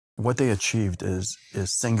what they achieved is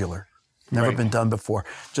singular. Never been done before.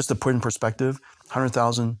 Just to put in perspective,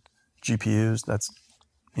 100,000 GPUs, that's,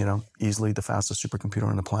 easily the fastest supercomputer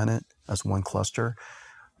on the planet. That's one cluster.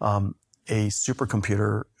 A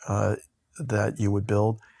supercomputer that you would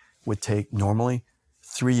build would take normally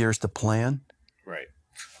 3 years to plan. Right.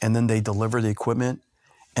 And then they deliver the equipment,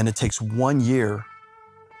 and it takes 1 year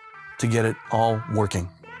to get it all working.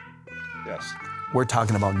 Yes. We're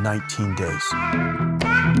talking about 19 days.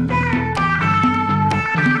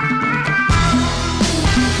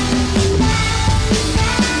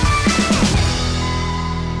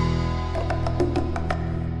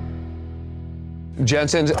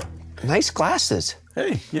 Jensen, nice glasses.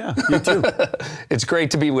 Hey, yeah, you too. It's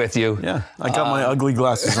great to be with you. Yeah, I got my ugly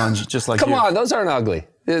glasses on just like you. Come on, those aren't ugly.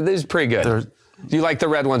 These are pretty good. Do you like the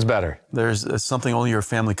red ones better? There's something only your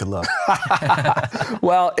family could love.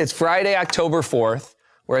 Well, it's Friday, October 4th.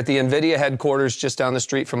 We're at the Nvidia headquarters just down the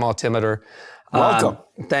street from Altimeter. Welcome.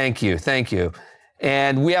 Thank you, thank you.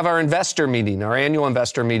 And we have our investor meeting, our annual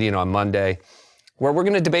investor meeting on Monday, where we're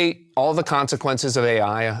going to debate all the consequences of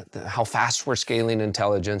AI, how fast we're scaling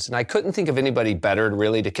intelligence. And I couldn't think of anybody better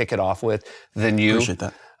really to kick it off with than you. Appreciate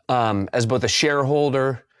that. As both a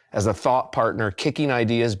shareholder, as a thought partner, kicking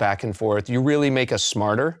ideas back and forth. You really make us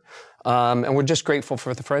smarter. And we're just grateful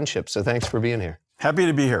for the friendship. So thanks for being here. Happy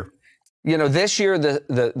to be here. This year,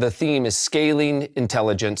 the theme is scaling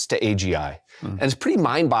intelligence to AGI. And it's pretty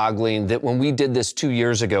mind-boggling that when we did this 2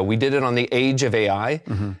 years ago, we did it on the age of AI,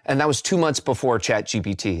 and that was 2 months before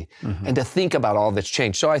ChatGPT. And to think about all that's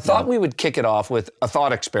changed. So I thought we would kick it off with a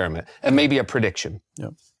thought experiment and maybe a prediction.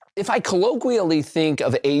 Yep. If I colloquially think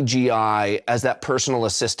of AGI as that personal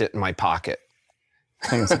assistant in my pocket,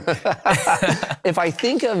 if I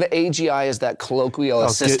think of AGI as that colloquial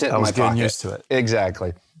assistant in my pocket. I was getting used to it.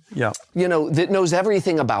 Exactly. Yeah. That knows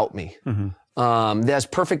everything about me, that has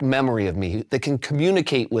perfect memory of me, that can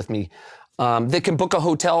communicate with me, that can book a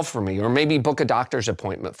hotel for me, or maybe book a doctor's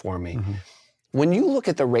appointment for me. When you look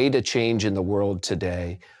at the rate of change in the world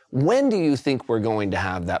today, when do you think we're going to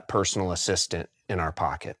have that personal assistant in our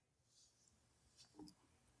pocket?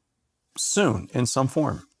 Soon, in some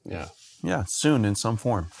form. Yeah. Yeah, soon in some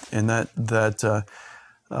form. And that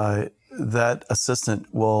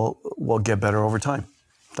assistant will get better over time.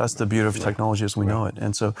 That's the beauty of technology as we know it.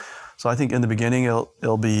 And so I think in the beginning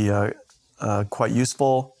it'll be quite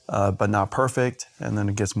useful, but not perfect. And then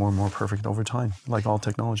it gets more and more perfect over time, like all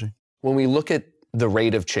technology. When we look at the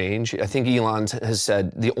rate of change, I think Elon has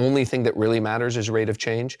said the only thing that really matters is rate of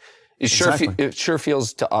change. It sure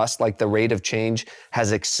feels to us like the rate of change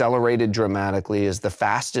has accelerated dramatically, is the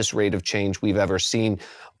fastest rate of change we've ever seen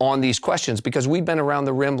on these questions, because we've been around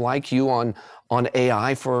the rim like you on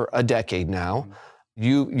AI for a decade now.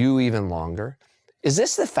 You even longer. Is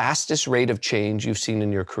this the fastest rate of change you've seen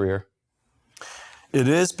in your career? It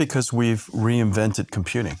is, because we've reinvented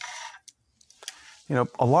computing.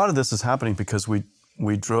 A lot of this is happening because we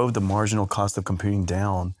drove the marginal cost of computing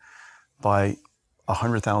down by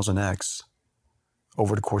 100,000x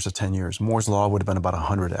over the course of 10 years. Moore's law would have been about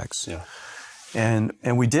 100x. Yeah.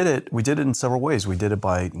 And we did it in several ways. We did it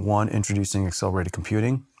by, one, introducing accelerated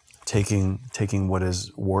computing, taking what is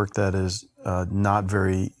work that is not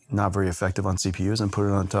very effective on CPUs and put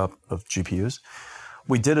it on top of GPUs.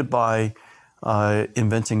 We did it by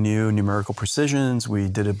inventing new numerical precisions. We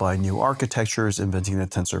did it by new architectures, inventing the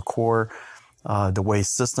tensor core. The way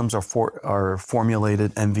systems are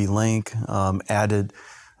formulated, NVLink, added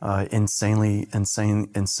insanely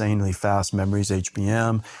fast memories,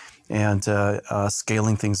 HBM, and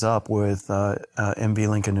scaling things up with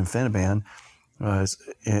NVLink and InfiniBand,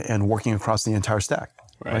 and working across the entire stack.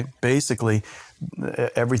 Right? Basically,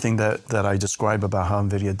 everything that I describe about how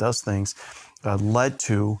NVIDIA does things led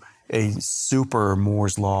to a super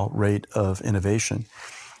Moore's law rate of innovation.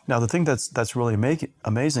 Now, the thing that's really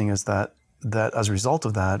amazing is that as a result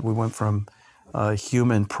of that, we went from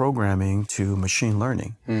human programming to machine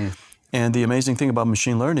learning. And the amazing thing about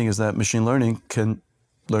machine learning is that machine learning can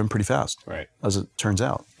learn pretty fast, as it turns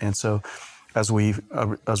out. And so as we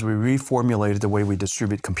reformulated the way we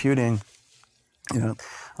distribute computing,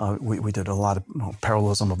 we did a lot of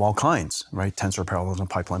parallelism of all kinds, right? Tensor parallelism,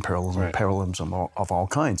 pipeline parallelism, parallelism of all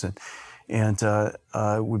kinds, and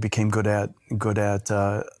we became good at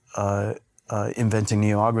inventing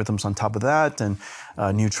new algorithms on top of that, and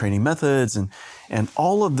new training methods, and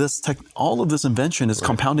all of this invention is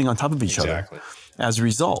compounding on top of each other as a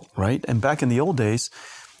result, right? And back in the old days,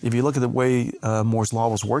 if you look at the way Moore's law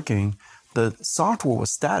was working, the software was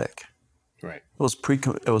static. Right. It was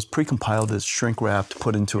precompiled, as shrink wrapped,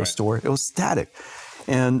 put into a store. It was static,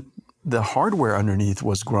 and the hardware underneath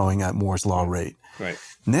was growing at Moore's law rate. Right.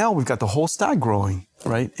 Now we've got the whole stack growing,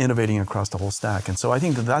 right? Innovating across the whole stack. And so I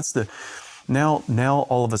think that's now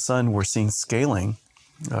all of a sudden we're seeing scaling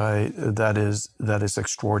that is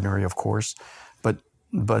extraordinary, of course. But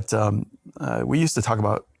we used to talk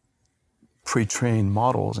about pre-trained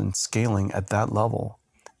models and scaling at that level,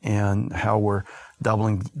 and how we're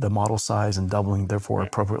doubling the model size and therefore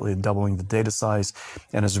appropriately doubling the data size.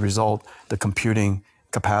 And as a result, the computing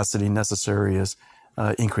capacity necessary is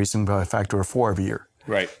increasing by a factor of 4 every year.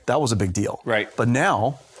 Right. That was a big deal. Right. But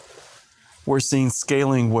now we're seeing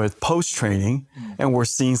scaling with post-training, and we're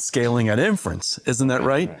seeing scaling at inference. Isn't that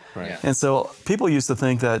right? Right. Yeah. And so people used to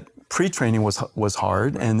think that pre-training was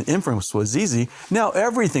hard and inference was easy. Now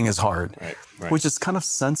everything is hard, which is kind of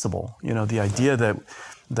sensible. You know, the idea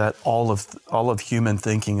that all of human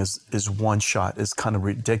thinking is one shot is kind of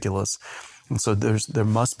ridiculous. And so there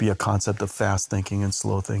must be a concept of fast thinking and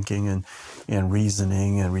slow thinking and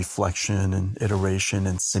reasoning and reflection and iteration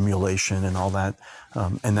and simulation and all that.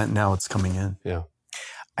 And that now it's coming in. Yeah.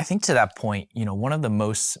 I think to that point, you know, one of the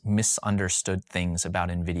most misunderstood things about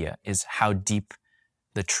NVIDIA is how deep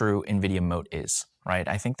the true NVIDIA moat is, right?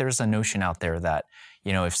 I think there's a notion out there that,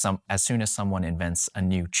 you know, as soon as someone invents a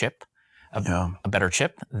new chip, a better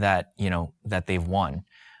chip, that, you know, that they've won.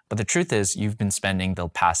 But the truth is, you've been spending the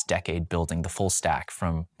past decade building the full stack,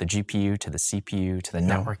 from the GPU to the CPU to the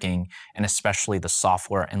networking, and especially the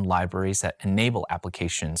software and libraries that enable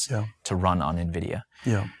applications to run on NVIDIA.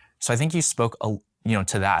 Yeah. So I think you spoke, you know,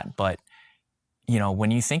 to that. But, you know,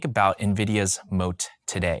 when you think about NVIDIA's moat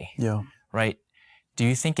today, right? Do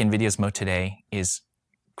you think NVIDIA's moat today is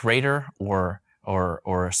greater or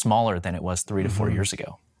smaller than it was 3 to 4 years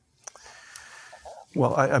ago?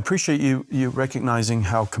 Well, I appreciate you recognizing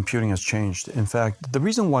how computing has changed. In fact, the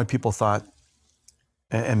reason why people thought,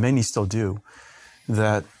 and many still do,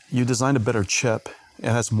 that you designed a better chip, it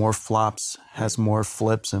has more flops, has more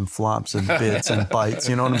flips and flops and bits and bytes.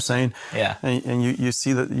 You know what I'm saying? Yeah. And you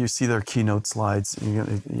see their keynote slides.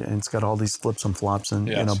 And it's got all these flips and flops and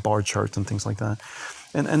you know, bar charts and things like that.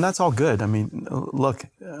 And that's all good. I mean, look,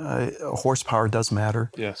 horsepower does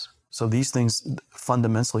matter. Yes. So these things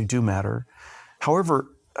fundamentally do matter. However,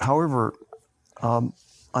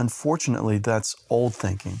 unfortunately, that's old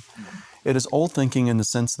thinking. It is old thinking in the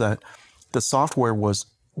sense that the software was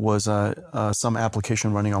some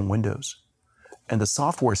application running on Windows, and the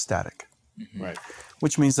software is static. Right.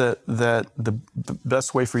 Which means that the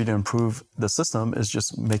best way for you to improve the system is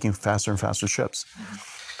just making faster and faster chips.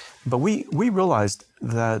 But we realized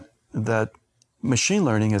that machine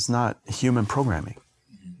learning is not human programming.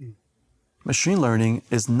 Machine learning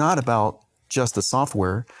is not about just the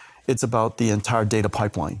software, it's about the entire data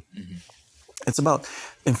pipeline. It's about,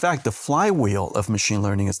 in fact, the flywheel of machine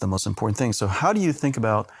learning is the most important thing. So how do you think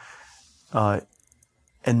about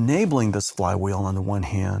enabling this flywheel on the one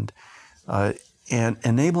hand, and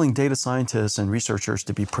enabling data scientists and researchers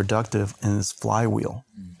to be productive in this flywheel?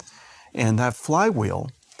 And that flywheel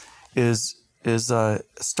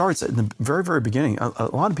starts at the very, very beginning. A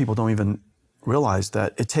lot of people don't even realize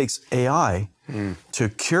that it takes AI to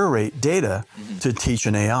curate data to teach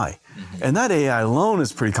an AI. And that AI alone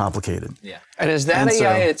is pretty complicated. Yeah. And as that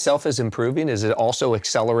AI itself is improving, is it also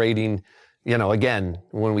accelerating, you know, again,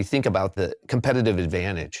 when we think about the competitive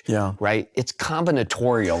advantage, right? It's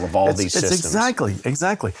combinatorial of all these systems.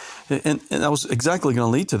 Exactly. And I was exactly going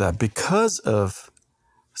to lead to that. Because of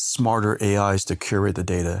smarter AIs to curate the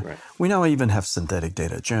data, we now even have synthetic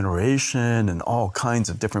data generation and all kinds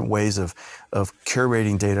of different ways of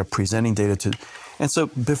curating data, presenting data to. And so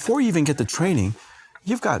before you even get to training,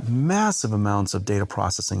 you've got massive amounts of data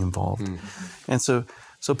processing involved. And so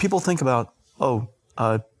people think about,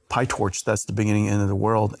 PyTorch, that's the beginning end of the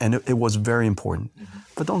world, and it was very important.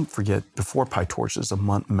 But don't forget, before PyTorch is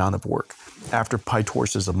amount of work. After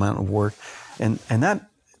PyTorch is amount of work. And that,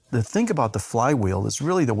 the think about the flywheel is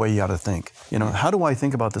really the way you ought to think. You know, how do I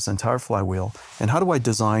think about this entire flywheel, and how do I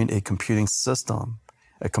design a computing system,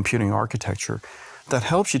 a computing architecture that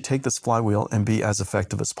helps you take this flywheel and be as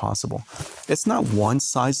effective as possible? It's not one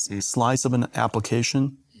slice of an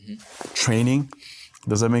application, training.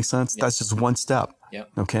 Does that make sense? That's just one step.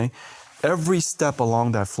 Okay? Every step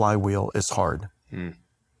along that flywheel is hard. And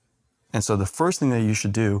so the first thing that you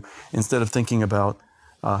should do, instead of thinking about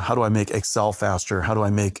how do I make Excel faster, how do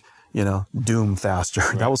I make, you know, Doom faster?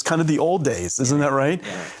 That was kind of the old days, isn't that right?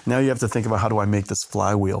 Now you have to think about how do I make this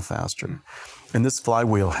flywheel faster? And this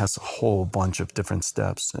flywheel has a whole bunch of different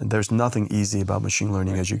steps. And there's nothing easy about machine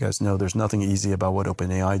learning, as you guys know. There's nothing easy about what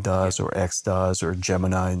OpenAI does or X does or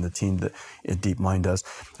Gemini and the team that DeepMind does.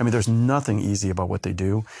 I mean, there's nothing easy about what they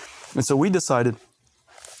do. And so we decided,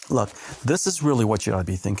 look, this is really what you ought to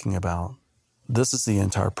be thinking about. this is the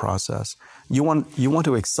entire process. You want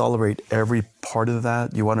to accelerate every part of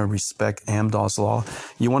that. You want to respect Amdahl's law.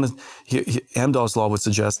 Amdahl's law would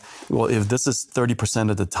suggest, well, if this is 30%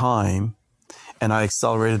 of the time, and I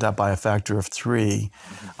accelerated that by a factor of 3,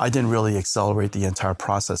 I didn't really accelerate the entire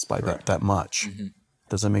process by that much.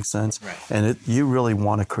 Does that make sense? Right. And you really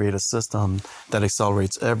want to create a system that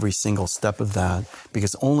accelerates every single step of that,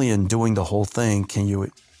 because only in doing the whole thing can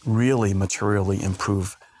you really materially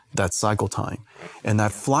improve that cycle time. And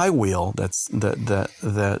that flywheel,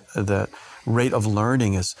 that rate of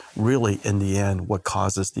learning is really, in the end, what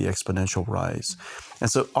causes the exponential rise. And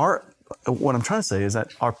so what I'm trying to say is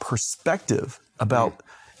that our perspective about,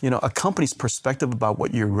 a company's perspective about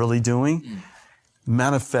what you're really doing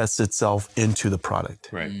manifests itself into the product.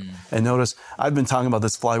 Right. And notice, I've been talking about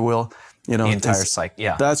this flywheel, the entire cycle.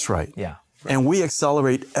 Yeah. That's right. Yeah. And we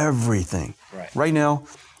accelerate everything. Right now,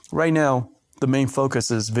 the main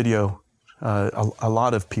focus is video. A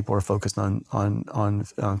lot of people are focused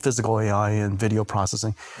on physical AI and video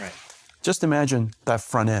processing. Right. Just imagine that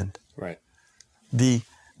front end. Right. The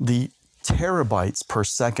terabytes per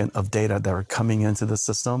second of data that are coming into the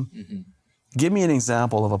system. Give me an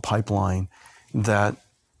example of a pipeline that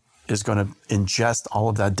is going to ingest all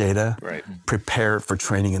of that data, prepare it for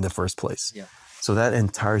training in the first place. Yeah. So that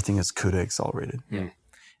entire thing is CUDA accelerated.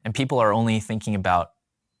 And people are only thinking about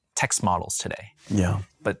text models today. Yeah.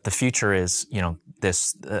 But the future is,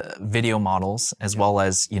 this video models, as well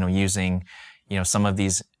as, using, some of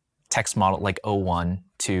these text model like O1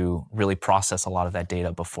 to really process a lot of that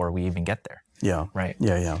data before we even get there. Yeah. Right.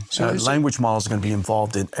 Yeah. So language models are going to be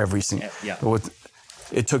involved in every single.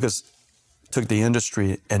 It took the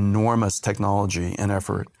industry enormous technology and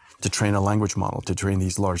effort to train a language model, to train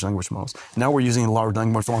these large language models. Now we're using a large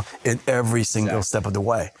language model in every single step of the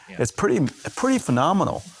way. It's pretty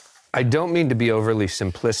phenomenal. I don't mean to be overly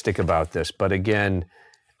simplistic about this, but again,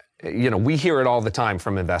 we hear it all the time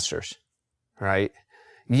from investors, right?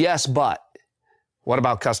 Yes, but what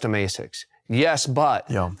about custom ASICs? Yes, but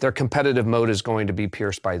their competitive mode is going to be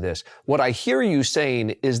pierced by this. What I hear you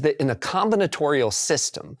saying is that in a combinatorial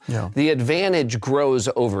system, the advantage grows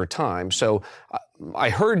over time. So I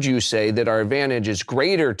heard you say that our advantage is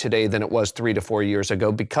greater today than it was 3 to 4 years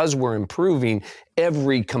ago because we're improving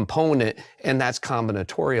every component, and that's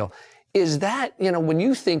combinatorial. Is that, when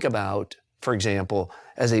you think about, for example,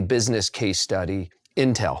 as a business case study,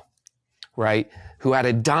 Intel, right? Who had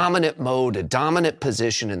a dominant mode, a dominant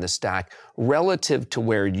position in the stack relative to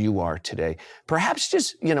where you are today. Perhaps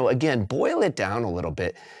just, again, boil it down a little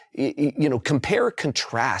bit. Compare,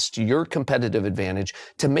 contrast your competitive advantage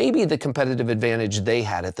to maybe the competitive advantage they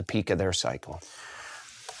had at the peak of their cycle.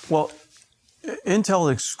 Well, Intel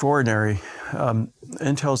is extraordinary.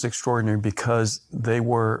 Intel is extraordinary because they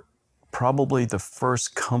were probably the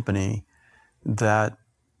first company that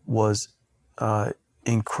was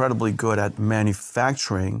incredibly good at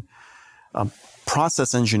manufacturing,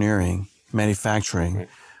 process engineering, manufacturing,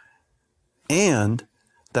 and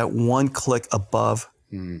that one click above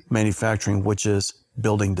manufacturing, which is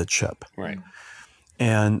building the chip. Right.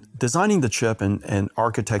 And designing the chip and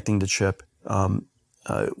architecting the chip in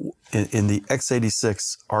the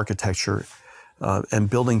x86 architecture and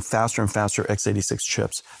building faster and faster x86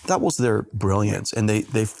 chips, that was their brilliance. And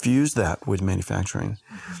they fused that with manufacturing.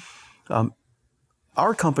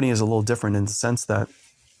 Our company is a little different in the sense that,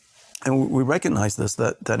 and we recognize this,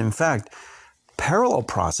 that in fact, parallel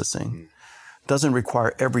processing doesn't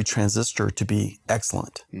require every transistor to be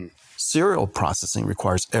excellent. Serial processing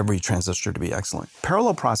requires every transistor to be excellent.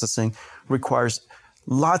 Parallel processing requires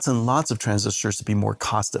lots and lots of transistors to be more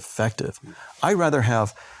cost effective. I'd rather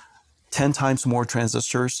have 10 times more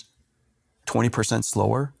transistors, 20%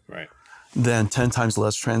 slower, than 10 times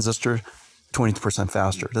less transistors, 20%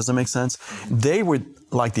 faster. Does that make sense? They were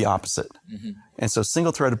like the opposite. And so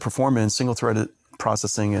single-threaded performance, single-threaded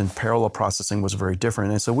processing, and parallel processing was very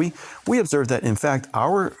different. And so we observed that, in fact,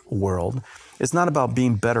 our world is not about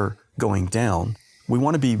being better going down. We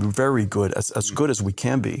want to be very good, as good as we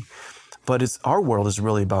can be. But our world is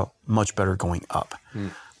really about much better going up.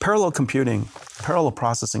 Parallel computing, parallel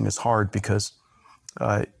processing is hard because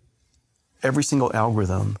every single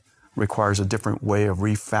algorithm requires a different way of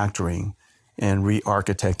refactoring and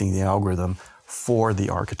re-architecting the algorithm for the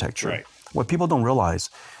architecture. What people don't realize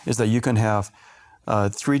is that you can have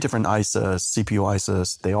 3 different ISAs, CPU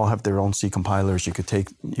ISAs. They all have their own C compilers. You could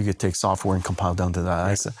take software and compile down to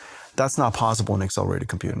that ISA. That's not possible in accelerated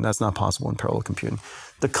computing. That's not possible in parallel computing.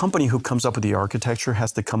 The company who comes up with the architecture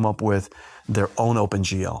has to come up with their own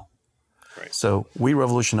OpenGL. So we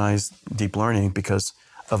revolutionized deep learning because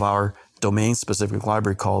of our domain-specific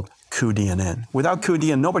library called cuDNN. Without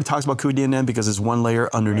cuDNN, nobody talks about cuDNN because it's one layer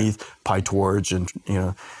underneath PyTorch and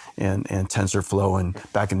and TensorFlow, and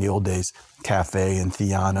back in the old days, Caffe and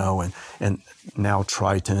Theano, and now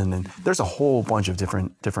Triton, and there's a whole bunch of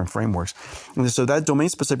different frameworks. And so that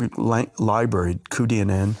domain-specific library,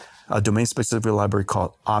 cuDNN, a domain-specific library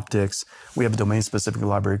called Optics. We have a domain-specific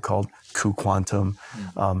library called cuQuantum,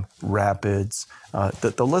 Rapids.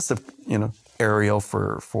 The list of Arial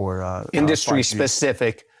for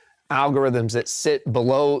industry-specific algorithms that sit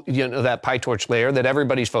below that PyTorch layer that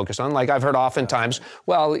everybody's focused on. Like I've heard oftentimes,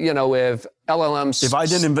 well, if LLMs,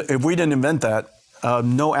 if we didn't invent that,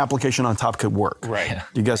 no application on top could work. Right. Yeah.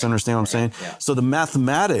 You guys understand what I'm saying? Yeah. So the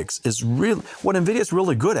mathematics is really what NVIDIA is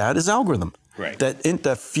really good at is algorithm. Right.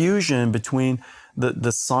 That fusion between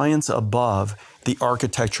the science above, the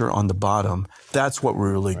architecture on the bottom. That's what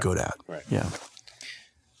we're really good at. Right. Yeah.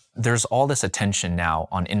 There's all this attention now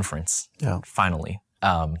on inference. Yeah. Finally.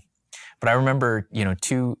 But I remember,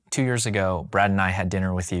 2 years ago, Brad and I had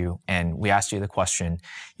dinner with you, and we asked you the question,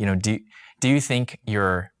 do you think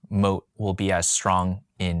your moat will be as strong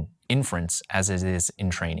in inference as it is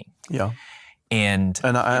in training? Yeah. And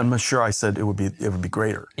I'm sure I said it would be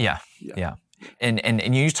greater. Yeah.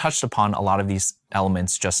 And you touched upon a lot of these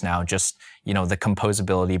elements just now, just, the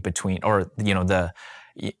composability between, or,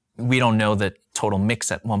 we don't know the total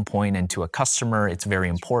mix at one point, and to a customer, it's very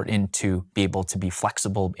important to be able to be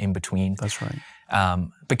flexible in between. That's right.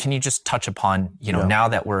 But can you just touch upon, now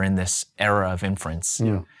that we're in this era of inference?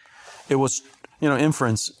 Yeah. It was,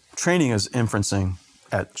 inference, training is inferencing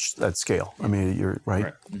at scale. I mean, you're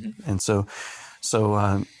right. Mm-hmm. And so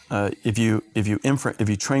if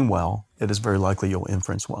you train well, it is very likely you'll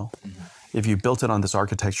inference well. Mm-hmm. If you built it on this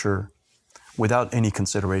architecture, without any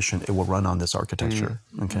consideration, it will run on this architecture.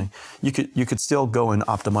 Mm-hmm. Okay, you could still go and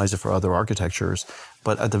optimize it for other architectures,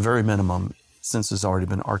 but at the very minimum, since it's already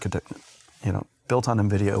been built on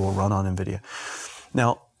NVIDIA, it will run on NVIDIA.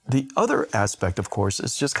 Now, the other aspect, of course,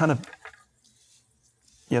 is just kind of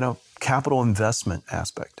capital investment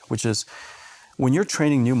aspect, which is when you're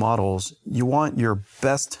training new models, you want your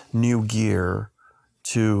best new gear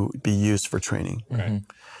to be used for training, right.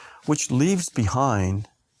 Which leaves behind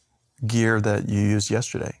gear that you used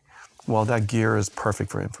yesterday. Well, that gear is perfect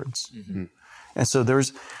for inference. Mm-hmm. And so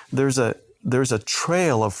there's a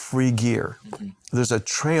trail of free gear. Mm-hmm. There's a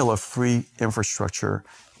trail of free infrastructure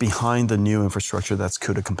behind the new infrastructure that's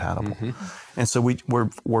CUDA compatible. Mm-hmm. And so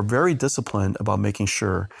we're very disciplined about making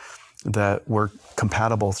sure that we're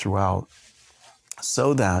compatible throughout,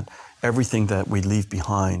 so that everything that we leave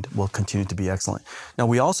behind will continue to be excellent. Now,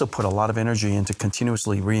 we also put a lot of energy into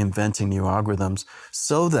continuously reinventing new algorithms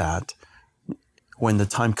so that when the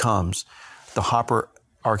time comes, the Hopper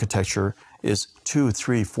architecture is 2,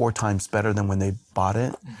 3, 4 times better than when they bought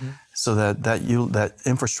it, mm-hmm. so that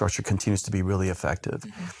infrastructure continues to be really effective.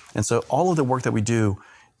 Mm-hmm. And so all of the work that we do,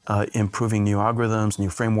 improving new algorithms, new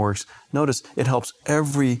frameworks, notice it helps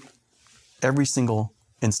every single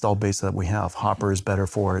install base that we have. Hopper is better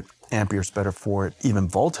for it. Ampere is better for it. Even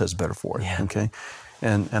Volta is better for it. Yeah. Okay,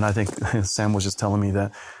 and I think Sam was just telling me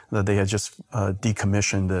that they had just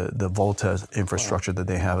decommissioned the Volta infrastructure that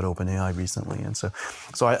they have at OpenAI recently. And so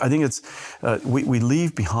I think it's we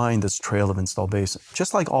leave behind this trail of install base.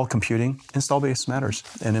 Just like all computing, install base matters.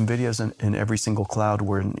 And NVIDIA is in every single cloud.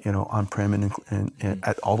 We're on-prem and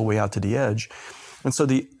all the way out to the edge. And so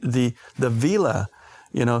the Vila,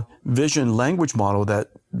 vision language model that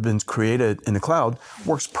been created in the cloud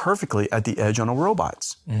works perfectly at the edge on a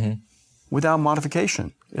robots, mm-hmm. without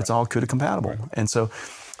modification. It's all CUDA compatible. Right. And so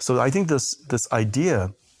I think this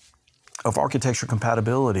idea of architecture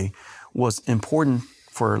compatibility was important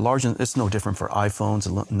for large. It's no different for iPhones,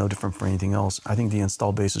 and no different for anything else. I think the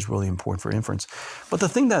install base is really important for inference. But the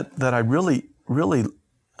thing that I really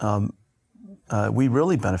we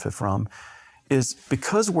really benefit from is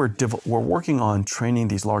because we're working on training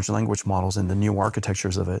these large language models and the new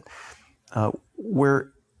architectures of it,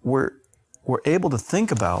 we're able to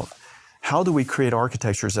think about how do we create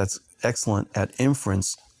architectures that's excellent at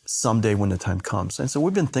inference someday when the time comes. And so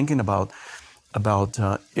we've been thinking about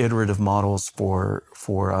iterative models for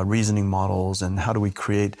reasoning models, and how do we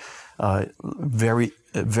create very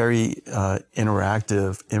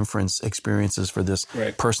interactive inference experiences for this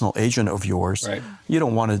right. personal agent of yours. Right. You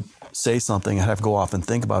don't want to say something and have to go off and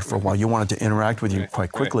think about it for a while. You want it to interact with you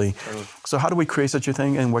quite quickly. Right. So how do we create such a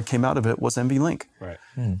thing? And what came out of it was NVLink. Right.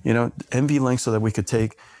 NVLink, so that we could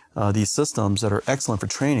take these systems that are excellent for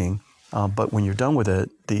training, but when you're done with it,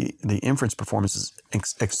 the inference performance is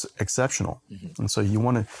exceptional. Mm-hmm. And so you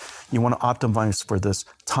want to optimize for this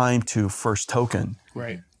time to first token.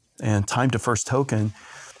 Right. And time to first token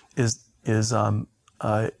is is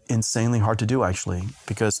insanely hard to do, actually,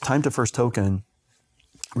 because time to first token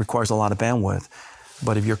requires a lot of bandwidth.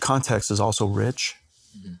 But if your context is also rich,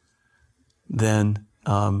 then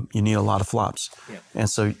you need a lot of flops. Yeah. And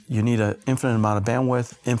so you need an infinite amount of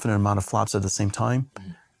bandwidth, infinite amount of flops at the same time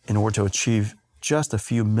in order to achieve just a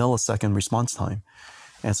few millisecond response time.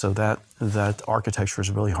 And so that architecture is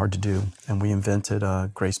really hard to do. And we invented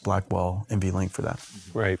Grace Blackwell NVLink for that.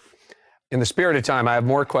 Right. In the spirit of time, I have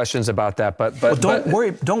more questions about that, but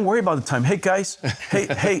don't worry about the time. Hey guys,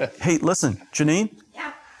 hey, listen, Janine.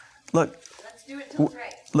 Yeah. Look. Let's do it until it's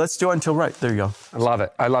right. Let's do it until right. There you go. I love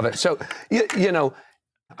it. I love it. So you know,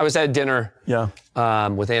 I was at dinner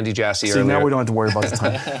with Andy Jassy earlier. See, now we don't have to worry about the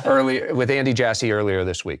time. With Andy Jassy earlier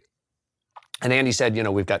this week. And Andy said, you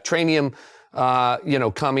know, we've got Trainium, you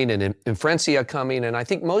know, coming and Inferentia coming. And I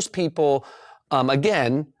think most people,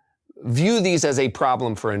 again, view these as a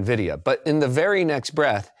problem for NVIDIA. But in the very next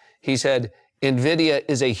breath, he said, NVIDIA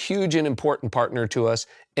is a huge and important partner to us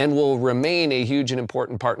and will remain a huge and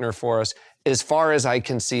important partner for us as far as I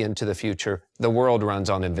can see into the future. The world runs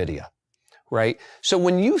on NVIDIA, right? So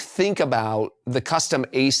when you think about the custom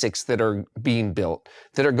ASICs that are being built,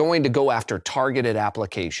 that are going to go after targeted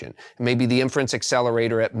application, maybe the inference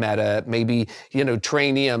accelerator at Meta, maybe, you know,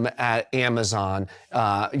 Trainium at Amazon,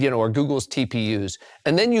 you know, or Google's TPUs,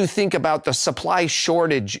 and then you think about the supply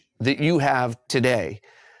shortage that you have today,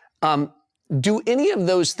 do any of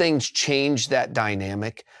those things change that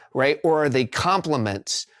dynamic, right? Or are they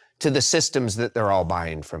complements to the systems that they're all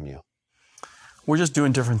buying from you? We're just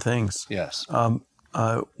doing different things. Yes.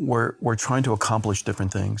 We're trying to accomplish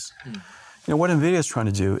different things. You know, what NVIDIA is trying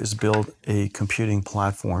to do is build a computing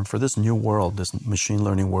platform for this new world, this machine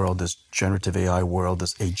learning world, this generative AI world,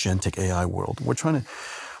 this agentic AI world. We're trying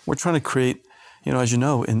to create, you know, as you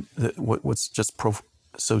know, what's just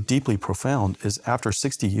so deeply profound is after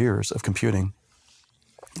 60 years of computing,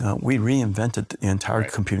 we reinvented the entire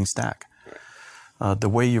computing stack. The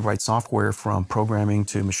way you write software from programming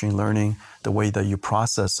to machine learning, the way that you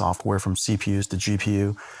process software from CPUs to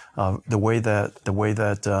GPU, the way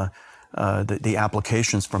that the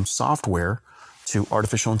applications from software to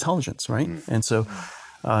artificial intelligence, right? And so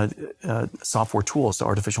software tools to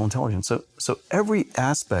artificial intelligence. So every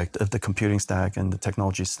aspect of the computing stack and the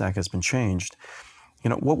technology stack has been changed. You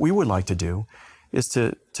know, what we would like to do is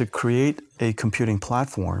to create a computing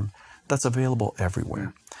platform that's available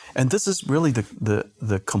everywhere. And this is really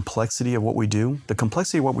the complexity of what we do. The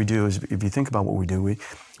complexity of what we do is, if you think about what we do,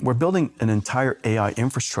 we're building an entire AI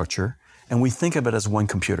infrastructure, and we think of it as one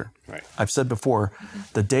computer. Right. I've said before,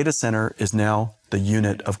 the data center is now the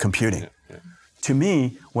unit of computing. To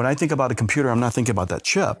me, when I think about a computer, I'm not thinking about that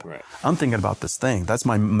chip. Right. I'm thinking about this thing. That's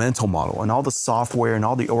my mental model, and all the software and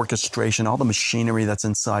all the orchestration, all the machinery that's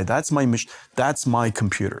inside. That's my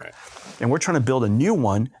computer. Right. And we're trying to build a new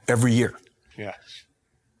one every year. Yeah.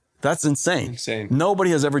 That's insane.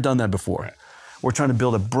 Nobody has ever done that before. Right. We're trying to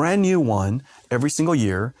build a brand new one every single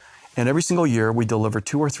year, and every single year we deliver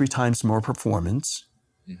 2 or 3 times more performance.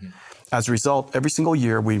 As a result, every single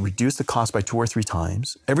year we reduce the cost by 2 or 3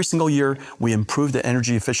 times. Every single year we improve the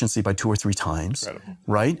energy efficiency by 2 or 3 times. Incredible.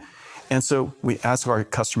 Right? And so we ask our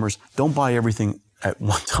customers, don't buy everything at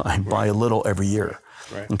one time, buy a little every year.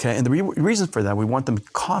 Right. Okay? And the reason for that, we want them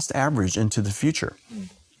cost average into the future.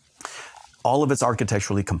 All of it's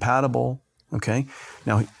architecturally compatible, okay?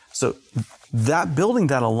 Now, so that building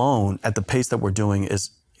that alone at the pace that we're doing is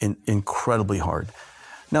incredibly hard.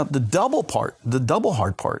 Now, the double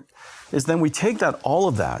hard part is then we take all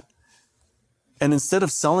of that, and instead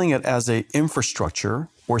of selling it as an infrastructure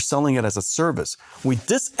or selling it as a service, we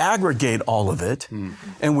disaggregate all of it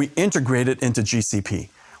and we integrate it into GCP.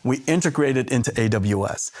 We integrate it into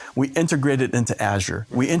AWS. We integrate it into Azure.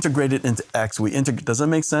 We integrate it into X. Does that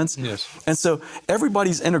make sense? Yes. And so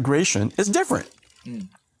everybody's integration is different.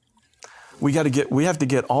 We have to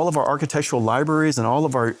get all of our architectural libraries and all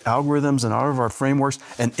of our algorithms and all of our frameworks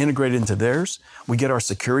and integrate it into theirs. We get our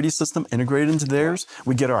security system integrated into theirs.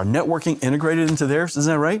 We get our networking integrated into theirs.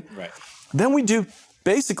 Isn't that right? Right. Then we do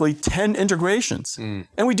basically 10 integrations. And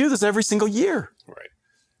we do this every single year. Right.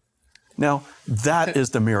 Now, that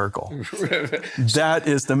is the miracle. That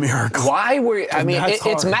is the miracle. Why were I mean,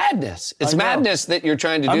 it's madness. It's madness that you're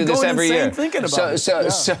trying to do this every year. I'm going insane thinking about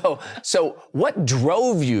it. So what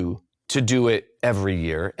drove you to do it every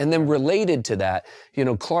year? And then related to that, you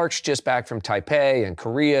know, Clark's just back from Taipei and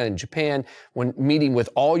Korea and Japan when meeting with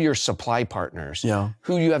all your supply partners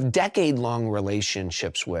who you have decade-long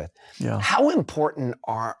relationships with. How important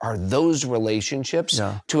are those relationships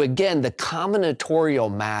to, again, the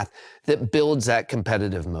combinatorial math that builds that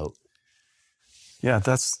competitive moat? Yeah,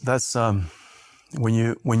 that's when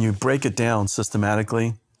you break it down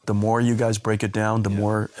systematically, the more you guys break it down, the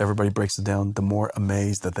more everybody breaks it down, the more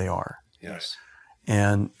amazed that they are. Yes.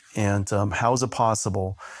 And how is it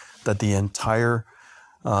possible that the entire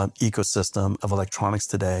ecosystem of electronics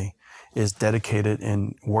today is dedicated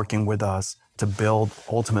in working with us to build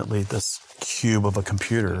ultimately this cube of a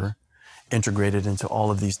computer integrated into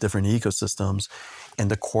all of these different ecosystems,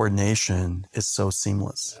 and the coordination is so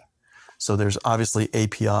seamless. So there's obviously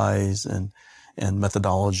APIs and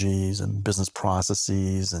methodologies and business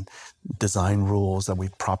processes and design rules that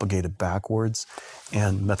we've propagated backwards,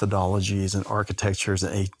 and methodologies and architectures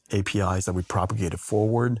and APIs that we propagated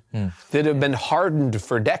forward. That have been hardened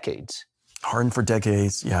for decades. Hardened for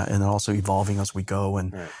decades, yeah, and also evolving as we go.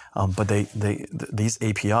 And but these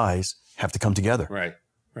APIs have to come together. Right,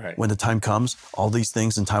 right. When the time comes, all these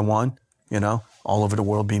things in Taiwan, you know, all over the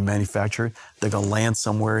world being manufactured, they're going to land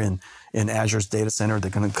somewhere in Azure's data center. They're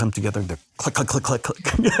going to come together. They're click, click, click, click,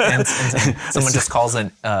 click. And someone just calls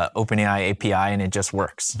an OpenAI API and it just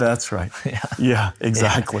works. That's right. Yeah,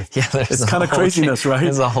 exactly. Yeah, it's kind of craziness, right?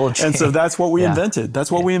 There's a whole chain. And so that's what we invented.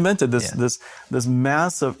 That's what we invented. This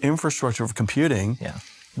massive infrastructure of computing. Yeah.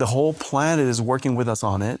 The whole planet is working with us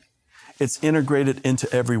on it. It's integrated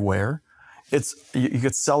into everywhere. You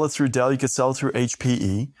could sell it through Dell. You could sell it through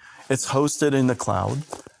HPE. It's hosted in the cloud.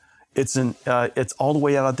 It's all the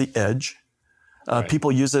way out at the edge.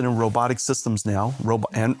 People use it in robotic systems now,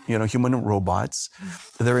 human robots.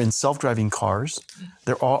 They're in self-driving cars.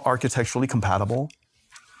 They're all architecturally compatible.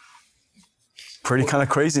 Pretty kind of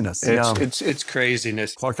craziness. It's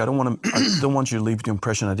craziness. Clark, I don't want you to leave the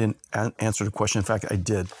impression I didn't answer the question. In fact, I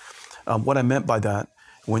did. What I meant by that,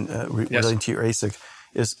 when relating to your ASIC,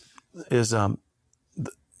 is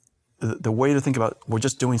the way to think about, we're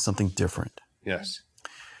just doing something different. Yes.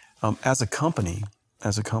 As a company,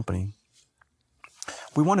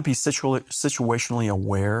 we want to be situationally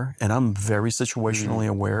aware, and I'm very situationally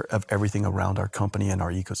aware of everything around our company and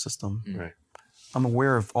our ecosystem. Right. I'm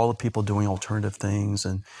aware of all the people doing alternative things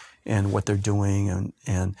and what they're doing,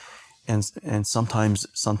 and sometimes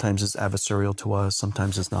it's adversarial to us,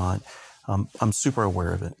 sometimes it's not. I'm super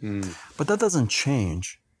aware of it. But that doesn't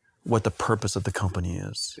change what the purpose of the company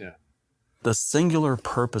is. Yeah. The singular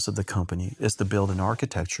purpose of the company is to build an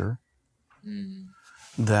architecture,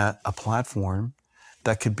 a platform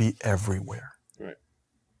that could be everywhere. Right.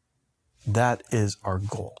 That is our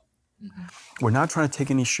goal. We're not trying to take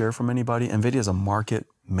any share from anybody. NVIDIA is a market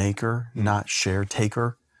maker, not share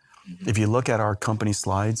taker. If you look at our company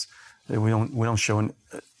slides, we don't show,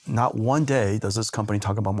 not one day does this company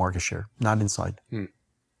talk about market share, not inside.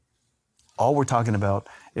 All we're talking about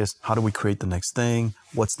is how do we create the next thing?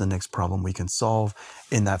 What's the next problem we can solve?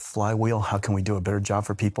 In that flywheel, how can we do a better job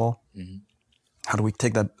for people? How do we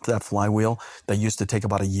take that flywheel that used to take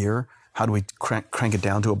about a year? How do we crank it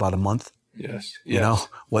down to about a month? Yes. You know,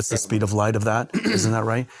 what's the speed of light of that? Isn't that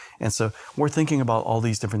right? And so we're thinking about all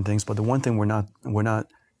these different things, but the one thing we're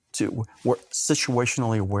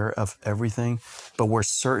situationally aware of everything, but we're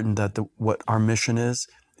certain that what our mission is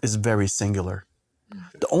very singular.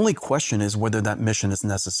 The only question is whether that mission is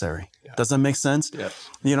necessary. Does that make sense? Yes.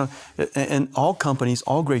 You know, and all companies,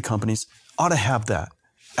 all great companies ought to have that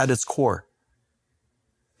at its core.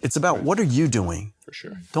 It's about what are you doing? For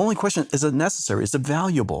sure. The only question, is it necessary? Is it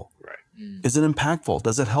valuable? Right. Is it impactful?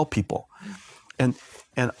 Does it help people? And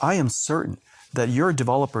I am certain that you're a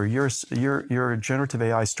developer, you're a generative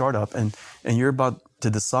AI startup, and you're about to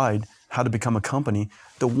decide how to become a company.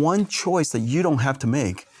 The one choice that you don't have to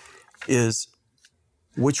make is,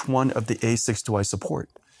 which one of the ASICs do I support?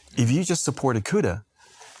 If you just supported CUDA,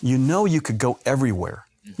 you know you could go everywhere.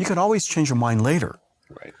 You could always change your mind later.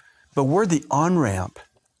 Right. But we're the on-ramp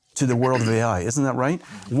to the world of AI, isn't that right?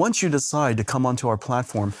 Once you decide to come onto our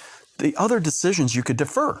platform, the other decisions you could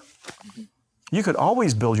defer. You could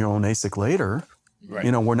always build your own ASIC later. Right.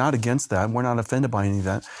 You know, we're not against that. We're not offended by any of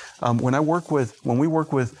that. When we work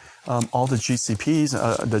with all the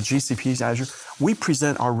GCPs, Azure, we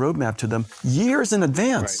present our roadmap to them years in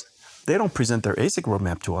advance. Right. They don't present their ASIC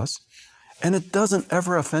roadmap to us, and it doesn't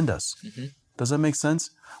ever offend us. Does that make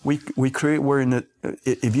sense?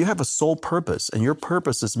 If you have a sole purpose and your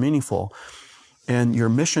purpose is meaningful, and your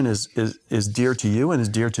mission is dear to you and is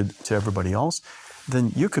dear to everybody else,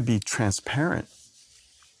 then you could be transparent.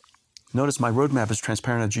 Notice my roadmap is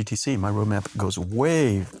transparent at GTC. My roadmap goes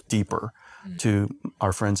way deeper to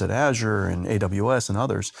our friends at Azure and AWS and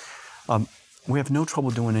others. We have no trouble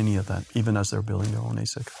doing any of that, even as they're building their own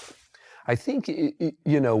ASIC. I think,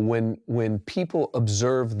 you know, when people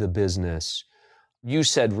observe the business, you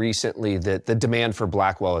said recently that the demand for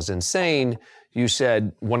Blackwell is insane. You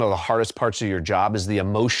said one of the hardest parts of your job is the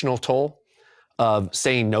emotional toll of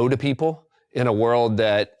saying no to people in a world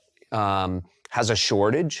that has a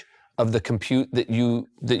shortage of the compute that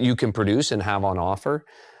you can produce and have on offer.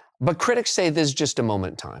 But critics say this is just a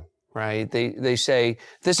moment in time, right? They say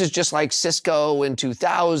this is just like Cisco in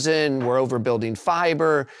 2000. We're overbuilding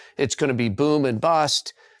fiber. It's going to be boom and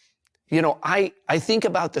bust. You know, I think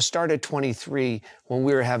about the start of 23 when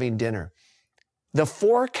we were having dinner. The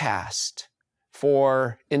forecast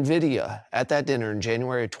for Nvidia at that dinner in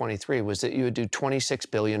January of 23 was that you would do 26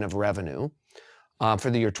 billion of revenue for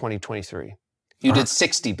the year 2023. You did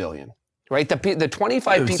 60 billion, right? The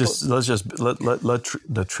 25 people. Let's just let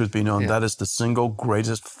the truth be known. Yeah. That is the single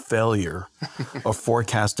greatest failure of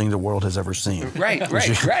forecasting the world has ever seen. Right.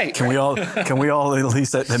 Can we all at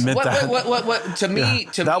least admit that? To me,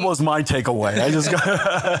 that was my takeaway. I just got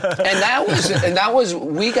and that was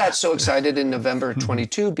we got so excited in November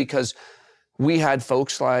 22 because we had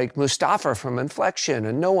folks like Mustafa from Inflection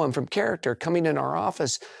and Noam from Character coming in our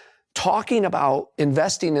office talking about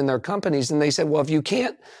investing in their companies. And they said, well, if you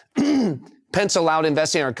can't pencil out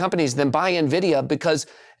investing in our companies, then buy Nvidia, because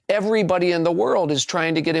everybody in the world is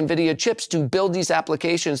trying to get Nvidia chips to build these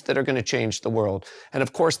applications that are going to change the world. And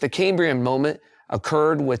of course, the Cambrian moment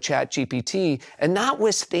occurred with ChatGPT. And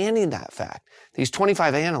notwithstanding that fact, these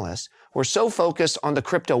 25 analysts were so focused on the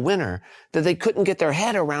crypto winner that they couldn't get their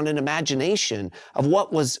head around an imagination of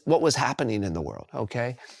what was happening in the world,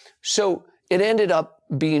 okay? So it ended up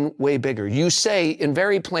being way bigger. You say, in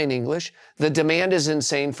very plain English, the demand is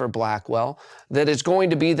insane for Blackwell, that it's going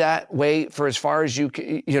to be that way for as far as you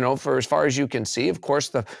can see. Of course,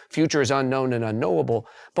 the future is unknown and unknowable.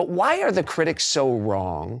 But why are the critics so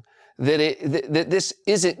wrong that this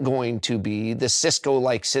isn't going to be the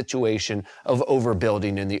Cisco-like situation of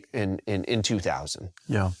overbuilding in 2000?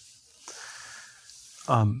 Yeah.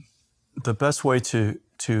 The best way to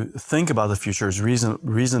think about the future is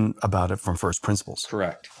reason about it from first principles.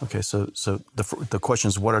 Correct. Okay, so the question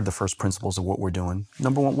is, what are the first principles of what we're doing?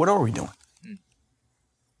 Number one, what are we doing?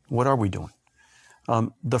 What are we doing?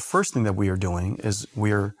 The first thing that we are doing is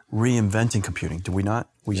we are reinventing computing. Do we not?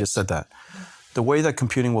 We just said that. The way that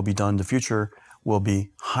computing will be done in the future will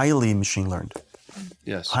be highly machine learned.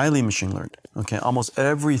 Yes. Highly machine learned. Okay, almost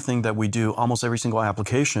everything that we do, almost every single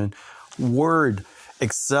application, Word,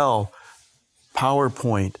 Excel,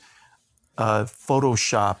 PowerPoint,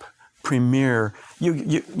 Photoshop, Premiere,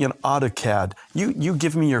 you know, AutoCAD. You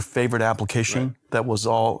give me your favorite application that was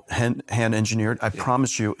all hand engineered. I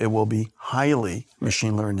promise you, it will be highly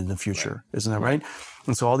machine learned in the future. Isn't that right?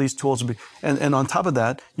 And so all these tools will be, and on top of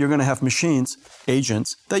that, you're going to have machines,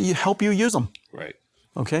 agents that help you use them. Right.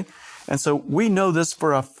 Okay. And so we know this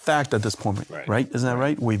for a fact at this point, right? Isn't that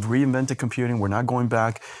right? We've reinvented computing. We're not going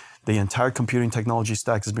back. The entire computing technology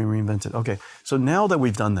stack is being reinvented. Okay, so now that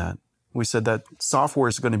we've done that, we said that software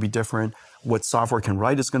is going to be different. What software can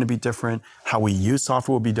write is going to be different. How we use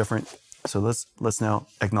software will be different. So let's now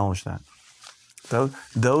acknowledge that.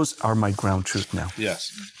 Those are my ground truth now.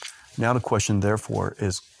 Yes. Now the question, therefore,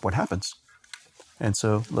 is what happens? And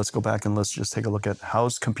so let's go back and let's just take a look at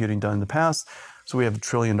how's computing done in the past. So we have $1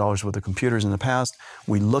 trillion worth of computers in the past.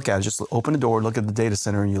 We look at it, just open the door, look at the data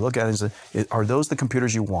center, and you look at it and say, are those the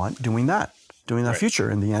computers you want doing that future?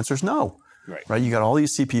 And the answer is no. Right? You got all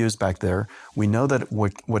these CPUs back there. We know that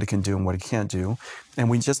what it can do and what it can't do. And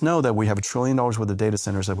we just know that we have $1 trillion worth of data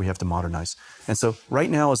centers that we have to modernize. And so right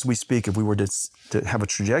now, as we speak, if we were to have a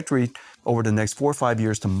trajectory over the next 4 or 5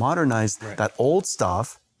 years to modernize that old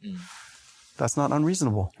stuff, that's not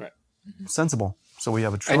unreasonable. Right. Sensible. So we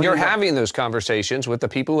have $1 trillion. And you're having those conversations with the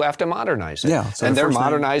people who have to modernize it. Yeah. So and they're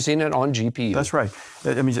modernizing it on GPU. That's right.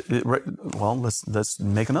 I mean, well, let's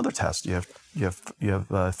make another test. You have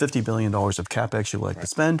 $50 billion of CapEx you'd like to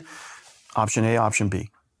spend. Option A, option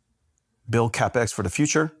B. Build CapEx for the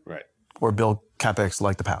future. Right. Or build CapEx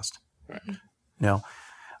like the past. Right. Now,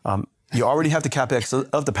 you already have the CapEx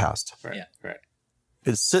of the past. Right. Yeah. Right.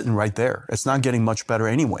 It's sitting right there. It's not getting much better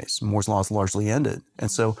anyways. Moore's law is largely ended. And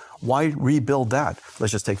so why rebuild that?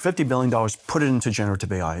 Let's just take $50 billion, put it into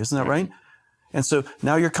generative AI. Isn't that right? And so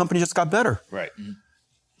now your company just got better. Right.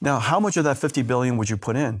 Now, how much of that $50 billion would you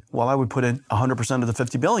put in? Well, I would put in 100% of the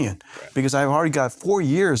 $50 billion because I've already got 4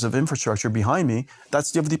 years of infrastructure behind me.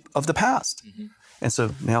 That's of the past. And so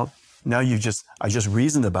now I just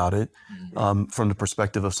reasoned about it from the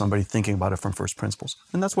perspective of somebody thinking about it from first principles.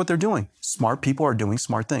 And that's what they're doing. Smart people are doing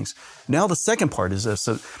smart things. Now the second part is this.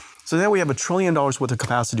 So now we have $1 trillion worth of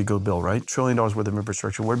capacity to go build, right? $1 trillion worth of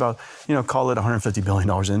infrastructure. What about, call it $150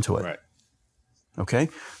 billion into it. Right. Okay?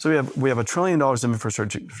 So we have $1 trillion of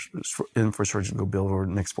infrastructure to go build over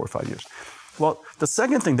the next 4 or 5 years. Well, the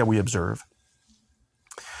second thing that we observe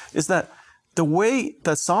is that the way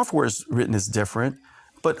that software is written is different,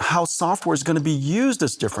 but how software is going to be used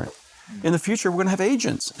is different. In the future, we're going to have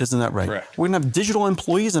agents. Isn't that right? Correct. We're going to have digital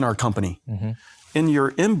employees in our company. In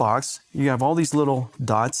your inbox, you have all these little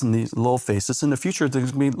dots and these little faces. In the future,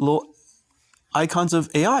 there's going to be little icons of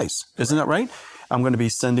AIs. Isn't that right? I'm going to be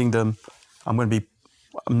sending them, I'm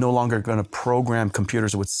no longer going to program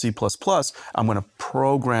computers with C++. I'm going to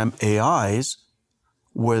program AIs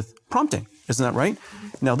with prompting. Isn't that right?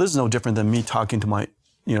 Now, this is no different than me talking to my,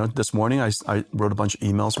 this morning I wrote a bunch of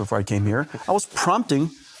emails before I came here. I was prompting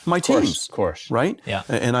my teams. Of course. Right? Yeah.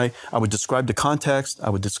 And I would describe the context. I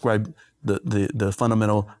would describe the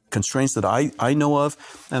fundamental constraints that I know of,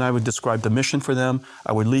 and I would describe the mission for them.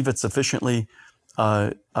 I would leave it sufficiently,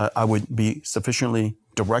 I would be sufficiently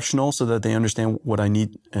directional so that they understand what I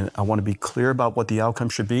need, and I want to be clear about what the outcome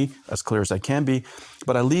should be, as clear as I can be,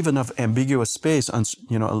 but I leave enough ambiguous space,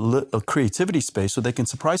 a creativity space so they can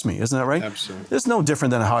surprise me. Isn't that right? Absolutely. It's no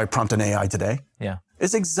different than how I prompt an AI today. Yeah.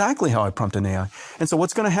 It's exactly how I prompt an AI. And so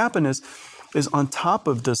what's going to happen is on top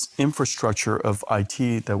of this infrastructure of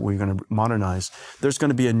IT that we're going to modernize, there's going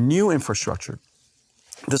to be a new infrastructure.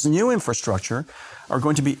 This new infrastructure are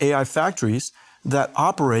going to be AI factories that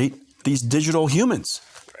operate these digital humans.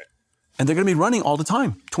 Right. And they're going to be running all the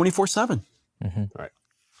time, 24/7. Right.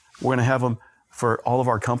 We're going to have them for all of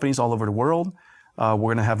our companies all over the world. We're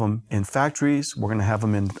going to have them in factories. We're going to have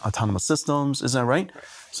them in autonomous systems. Isn't that right?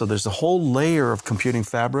 So there's a whole layer of computing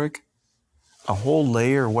fabric, a whole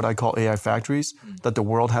layer of what I call AI factories that the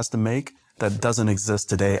world has to make that doesn't exist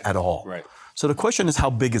today at all. Right. So the question is, how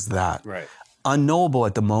big is that? Right. Unknowable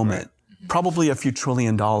at the moment, probably a few $1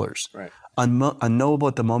 trillion. Right. Unknowable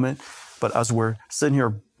at the moment, but as we're sitting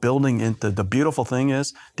here building into, the beautiful thing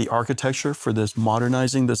is the architecture for this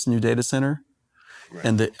modernizing this new data center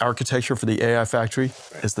and the architecture for the AI factory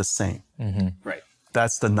is the same. Right.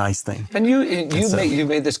 That's the nice thing. And you've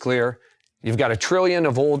made this clear. You've got $1 trillion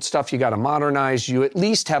of old stuff you got to modernize. You at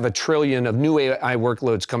least have $1 trillion of new AI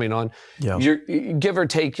workloads coming on. Yeah. Give or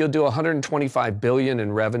take, you'll do $125 billion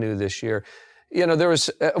in revenue this year. There was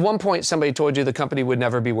at one point somebody told you the company would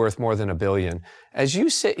never be worth more than $1 billion. As you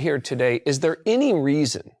sit here today, is there any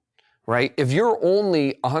reason, right, if you're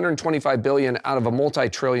only $125 billion out of a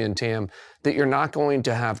multi-trillion TAM, that you're not going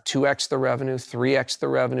to have 2x the revenue, 3x the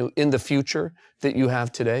revenue in the future that you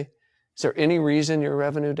have today? Is there any reason your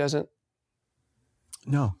revenue doesn't?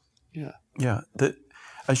 No. Yeah. Yeah.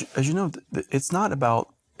 As you know, it's not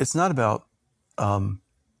about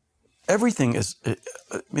everything is,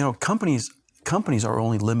 companies are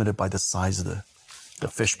only limited by the size of the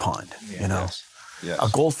fish pond, Yes. A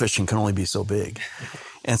goldfish can only be so big.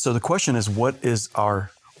 And so the question is, what is our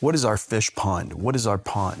fish pond? What is our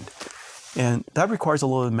pond? And that requires a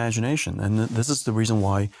little imagination. And this is the reason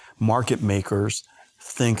why market makers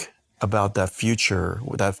think about that future,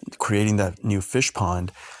 that creating that new fish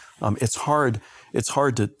pond. It's hard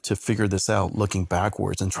to figure this out looking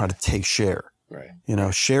backwards and try to take share. Right.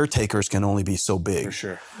 Share takers can only be so big. For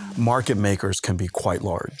sure. Market makers can be quite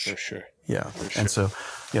large. For sure. Yeah. For sure. And so,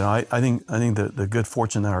 I think the good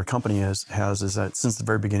fortune that our company has is that since the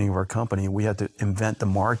very beginning of our company, we had to invent the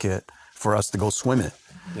market for us to go swim in.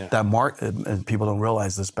 Yeah. That market, and people don't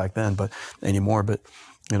realize this back then, but anymore. But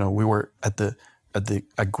we were at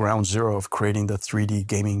ground zero of creating the 3D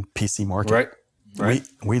gaming PC market. Right.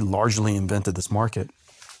 We largely invented this market,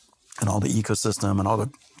 and all the ecosystem and all the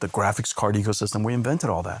graphics card ecosystem. We invented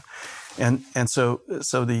all that, and so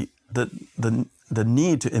the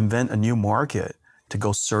need to invent a new market to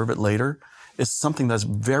go serve it later is something that's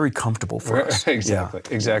very comfortable for us. Exactly.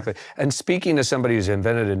 Yeah. Exactly. And speaking of somebody who's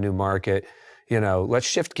invented a new market, let's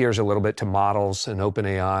shift gears a little bit to models and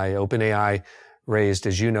OpenAI. OpenAI raised,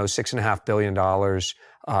 as you know, $6.5 billion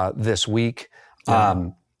this week.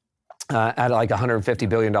 At like $150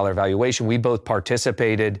 billion valuation. We both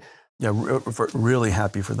participated. Yeah, really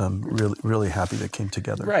happy for them. Really happy they came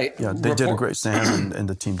together. Right. Yeah, they did a great, Sam and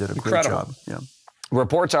the team did a great job. Yeah.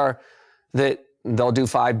 Reports are that they'll do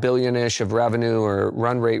 $5 billion-ish of revenue or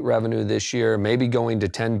run rate revenue this year, maybe going to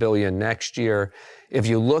 $10 billion next year. If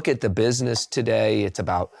you look at the business today, it's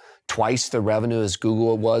about twice the revenue as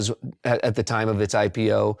Google was at the time of its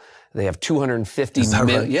IPO. They have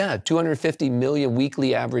 250 million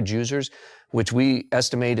weekly average users, which we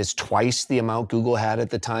estimate is twice the amount Google had at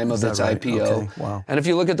the time of its IPO. Okay. Wow. And if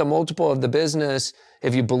you look at the multiple of the business,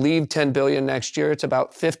 if you believe 10 billion next year, it's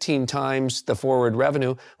about 15 times the forward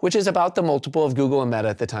revenue, which is about the multiple of Google and Meta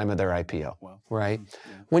at the time of their IPO, right?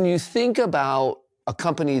 Yeah. When you think about a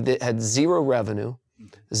company that had zero revenue,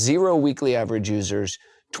 zero weekly average users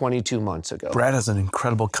 22 months ago. Brad has an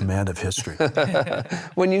incredible command of history.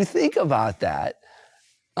 When you think about that,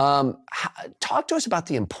 Talk to us about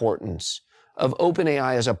the importance of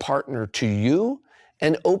OpenAI as a partner to you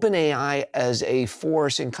and OpenAI as a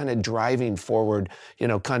force in kind of driving forward,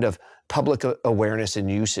 kind of public awareness and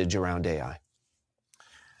usage around AI.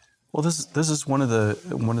 Well, this is one of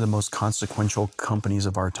the most consequential companies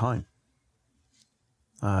of our time.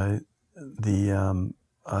 A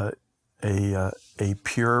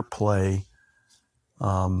pure play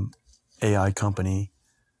AI company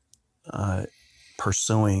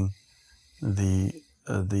pursuing the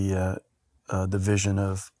vision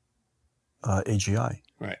of AGI,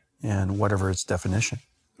 right, and whatever its definition.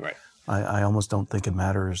 Right. I almost don't think it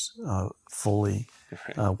matters fully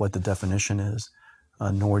what the definition is,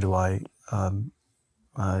 nor do I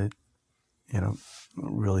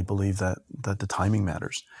really believe that the timing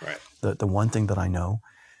matters. Right. The one thing that I know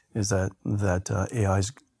is that AI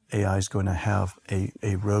is going to have a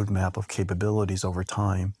roadmap of capabilities over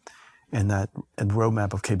time, and that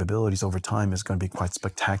roadmap of capabilities over time is going to be quite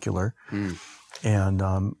spectacular. And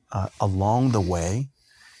along the way,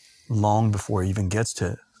 long before it even gets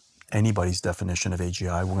to anybody's definition of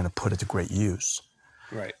AGI, we're going to put it to great use.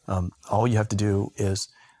 Right. All you have to do is,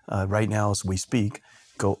 right now as we speak,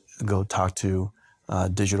 go talk to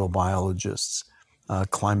digital biologists,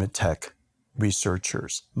 climate tech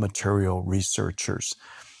researchers, material researchers,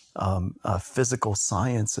 physical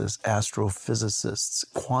sciences, astrophysicists,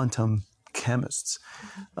 quantum chemists.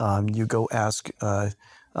 You go ask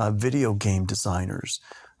video game designers,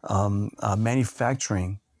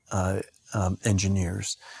 manufacturing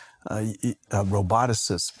engineers,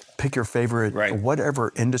 roboticists. Pick your favorite,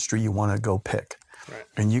 whatever industry you want to go pick. Right.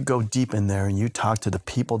 And you go deep in there and you talk to the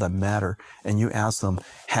people that matter and you ask them,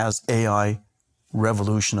 has AI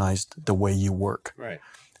revolutionized the way you work? Right.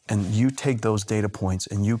 And you take those data points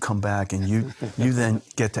and you come back and you then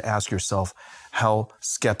get to ask yourself, how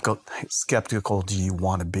skeptical do you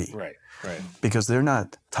want to be? Right. Right. Because they're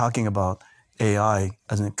not talking about AI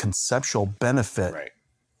as a conceptual benefit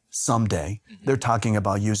someday. They're talking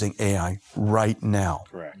about using AI right now.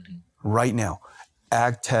 Correct. Right now.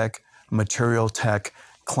 Ag tech, material tech,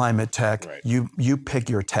 climate tech, you pick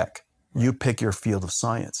your tech. You pick your field of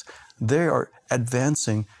science. They are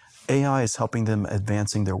advancing. AI is helping them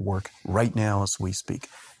advancing their work right now as we speak.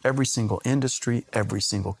 Every single industry, every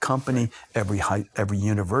single company, every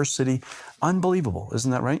university. Unbelievable,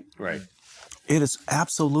 isn't that right? Right. It is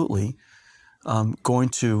absolutely going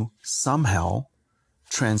to somehow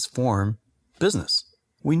transform business.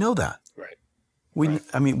 We know that. Right.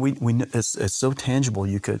 I mean, we it's so tangible.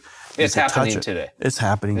 It's happening today. It's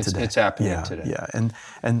happening today. It's happening today. Yeah,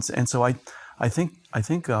 and so I think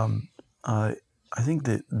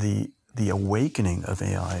the awakening of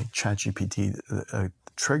AI, ChatGPT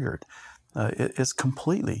triggered, is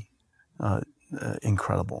completely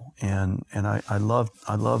incredible, and I love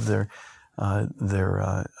their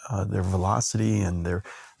velocity and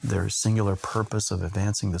their singular purpose of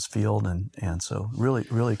advancing this field, and so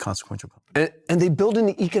really consequential. And they build an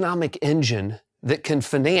economic engine that can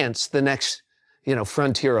finance the next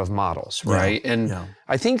frontier of models, right?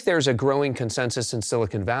 I think there's a growing consensus in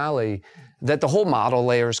Silicon Valley that the whole model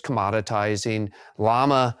layer is commoditizing.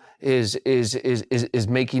 Llama is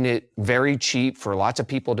making it very cheap for lots of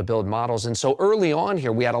people to build models. And so early on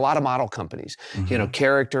here, we had a lot of model companies,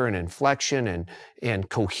 Character and Inflection and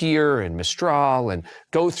Cohere and Mistral, and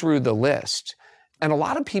go through the list. And a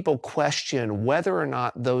lot of people question whether or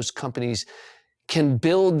not those companies can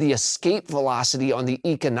build the escape velocity on the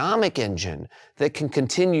economic engine that can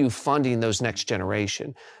continue funding those next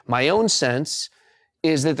generation. My own sense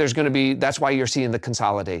is that there's going to be, that's why you're seeing the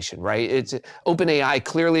consolidation, right? OpenAI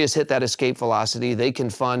clearly has hit that escape velocity. They can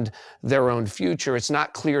fund their own future. It's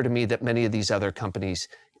not clear to me that many of these other companies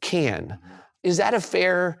can. Is that a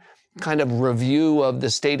fair kind of review of the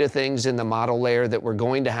state of things in the model layer, that we're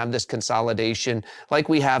going to have this consolidation like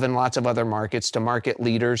we have in lots of other markets, to market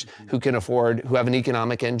leaders who can afford, who have an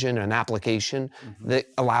economic engine, an application that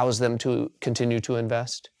allows them to continue to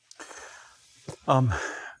invest?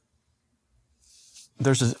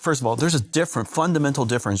 First of all, there's a fundamental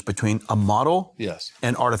difference between a model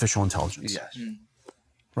and artificial intelligence. Yes.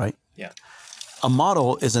 Right? Yeah. A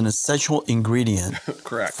model is an essential ingredient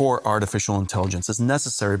Correct. for artificial intelligence. It's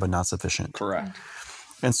necessary but not sufficient. Correct.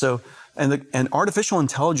 And so, and artificial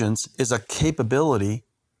intelligence is a capability,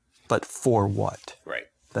 but for what? Right.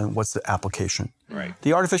 Then what's the application? Right.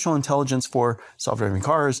 The artificial intelligence for self-driving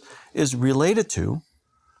cars is related to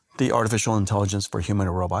the artificial intelligence for human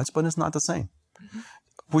or robots, but it's not the same.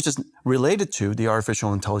 Which is related to the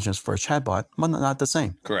artificial intelligence for a chatbot, but not the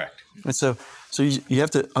same. Correct. And so you have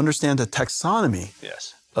to understand the taxonomy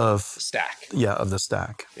of stack. Yeah, of the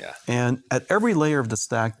stack. Yeah. And at every layer of the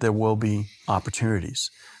stack, there will be opportunities,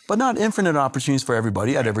 but not infinite opportunities for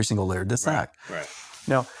everybody at every single layer of the stack. Right.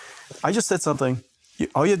 Now, I just said something.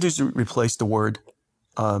 All you have to do is replace the word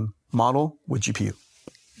model with GPU.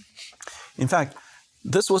 In fact,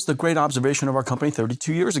 this was the great observation of our company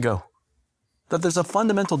 32 years ago, that there's a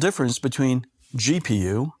fundamental difference between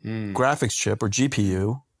GPU, graphics chip or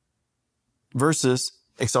GPU, versus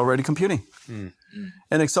accelerated computing.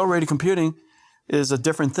 And accelerated computing is a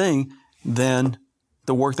different thing than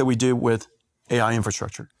the work that we do with AI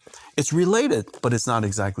infrastructure. It's related, but it's not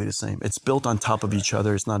exactly the same. It's built on top of each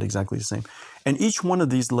other. It's not exactly the same. And each one of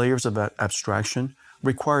these layers of abstraction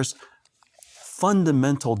requires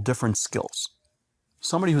fundamental different skills.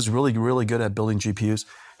 Somebody who's really, really good at building GPUs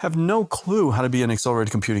have no clue how to be an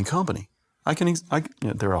accelerated computing company.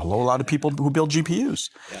 There are a whole lot of people who build GPUs.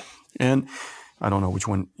 Yeah. And I don't know which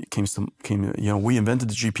one we invented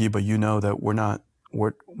the GPU, but you know that we're not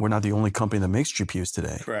the only company that makes GPUs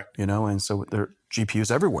today. Correct. And so there are GPUs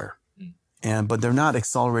everywhere. But they're not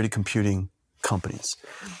accelerated computing companies.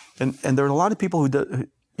 And there are a lot of people who do,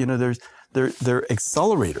 they're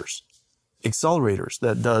accelerators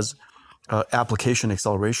that does application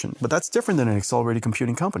acceleration, but that's different than an accelerated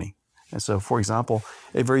computing company. And so, for example,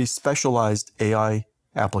 a very specialized AI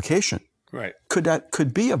application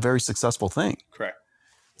could be a very successful thing. Correct.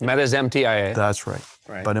 Meta's MTIA. That's right.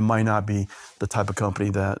 But it might not be the type of company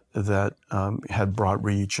that had broad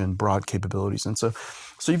reach and broad capabilities. And so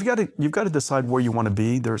you've got to decide where you want to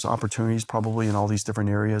be. There's opportunities probably in all these different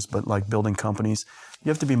areas, but like building companies, you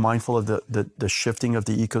have to be mindful of the shifting of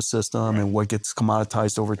the ecosystem and what gets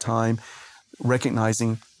commoditized over time,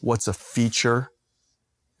 recognizing what's a feature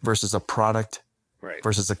versus a product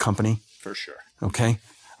versus a company. For sure. Okay.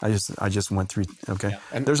 I just went through. Okay. Yeah.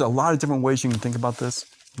 And there's a lot of different ways you can think about this.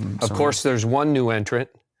 Of course, there's one new entrant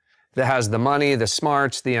that has the money, the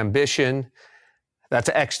smarts, the ambition. That's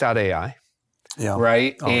X.AI. Yeah.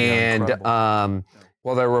 Right. Oh, and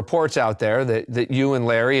well, there are reports out there that you and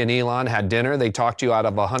Larry and Elon had dinner. They talked you out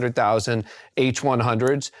of 100,000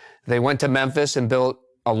 H100s. They went to Memphis and built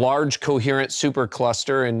a large coherent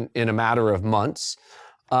supercluster in a matter of months.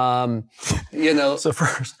 So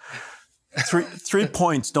first, three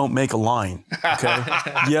points don't make a line. Okay.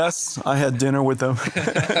 Yes, I had dinner with them.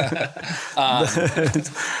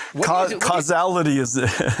 Causality is.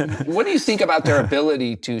 What do you think about their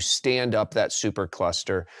ability to stand up that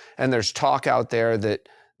supercluster? And there's talk out there that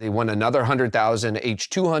they want another 100,000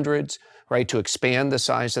 H200s, right, to expand the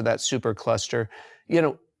size of that supercluster.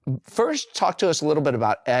 First, talk to us a little bit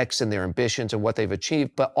about X and their ambitions and what they've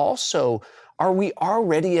achieved, but also, are we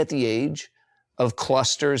already at the age of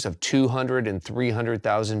clusters of 200 and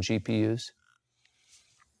 300,000 GPUs?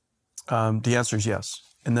 The answer is yes.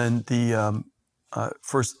 And then the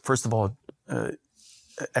first of all,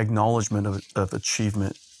 acknowledgement of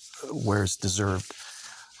achievement where it's deserved.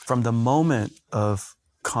 From the moment of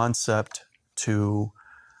concept to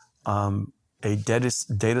a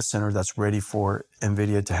data center that's ready for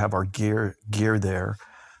NVIDIA to have our gear there,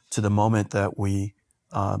 to the moment that we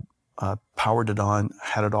powered it on,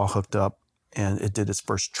 had it all hooked up, and it did its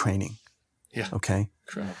first training. Yeah. Okay.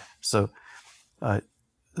 Incredible. So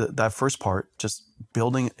that first part, just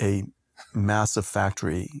building a massive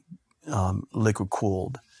factory, liquid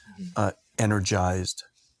cooled, energized,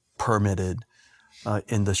 permitted,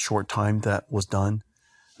 in the short time that was done.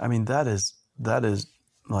 I mean, that is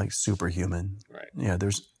like superhuman. Right. Yeah.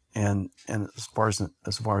 And as far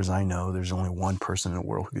as I know, there's only one person in the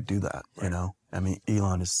world who could do that. Right. I mean,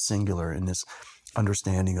 Elon is singular in this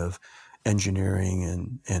understanding of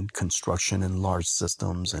engineering and construction and large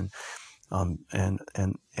systems and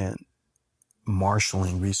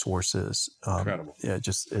marshaling resources. Incredible. Yeah,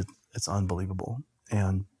 it's unbelievable.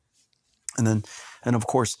 And of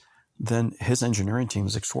course, then his engineering team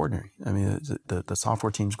is extraordinary. I mean, the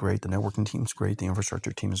software team's great, the networking team's great, the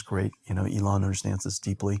infrastructure team is great. Elon understands this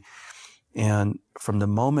deeply. And from the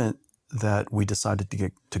moment that we decided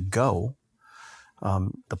to go,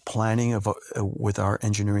 the planning with our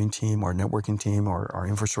engineering team, our networking team, our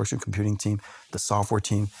infrastructure computing team, the software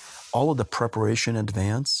team, all of the preparation in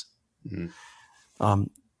advance,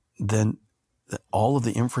 then all of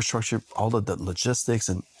the infrastructure, all of the logistics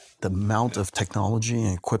and the amount of technology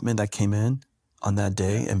and equipment that came in on that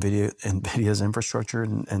day, NVIDIA's infrastructure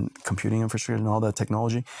and computing infrastructure and all that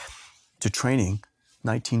technology, to training,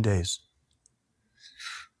 19 days.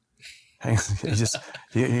 Hang on,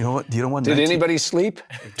 you know what? You don't want. Did anybody sleep?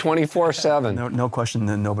 24/7. No question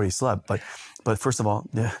that nobody slept. But first of all,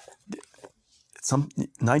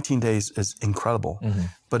 19 days is incredible,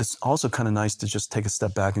 but it's also kind of nice to just take a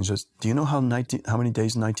step back and just, do you know how many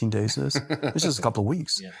days 19 days is? It's just a couple of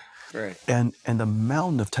weeks. Yeah. Right. And the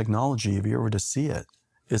mountain of technology, if you were to see it,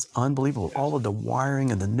 is unbelievable. All of the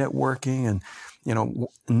wiring and the networking and,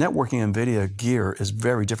 networking NVIDIA gear is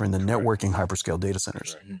very different than networking hyperscale data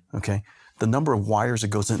centers, okay? The number of wires that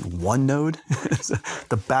goes in one node,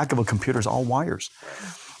 the back of a computer is all wires.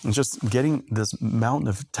 And just getting this mountain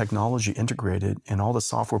of technology integrated and all the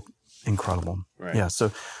software, incredible. Right. Yeah,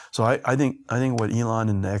 so I think what Elon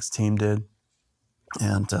and the X team did,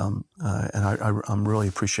 and I'm really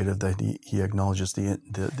appreciative that he acknowledges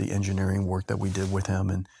the engineering work that we did with him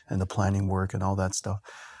and the planning work and all that stuff.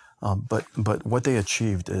 But what they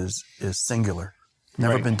achieved is singular,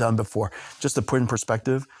 never been done before. Just to put in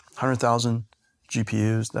perspective, 100,000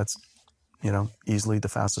 GPUs. That's easily the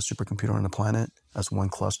fastest supercomputer on the planet. That's one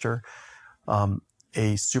cluster. A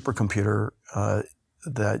supercomputer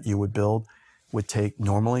that you would build would take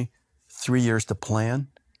normally 3 years to plan.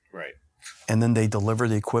 Right. And then they deliver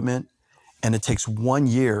the equipment, and it takes 1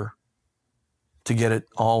 year to get it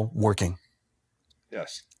all working.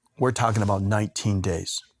 Yes. We're talking about 19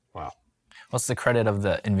 days. Wow. What's the credit of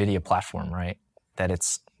the NVIDIA platform, right? That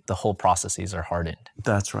the whole processes are hardened.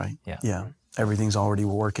 That's right. Yeah. Everything's already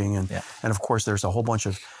working. And of course, there's a whole bunch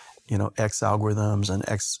of, X algorithms and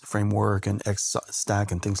X framework and X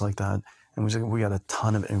stack and things like that. And we got a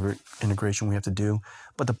ton of integration we have to do.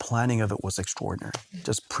 But the planning of it was extraordinary.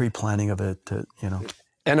 Just pre-planning of it to,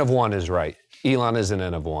 N of one is right. Elon is an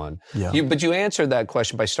N of one. Yeah. But you answered that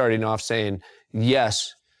question by starting off saying,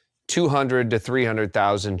 yes, 200 to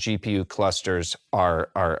 300,000 GPU clusters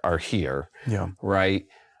are here. Yeah. Right?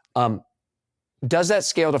 Does that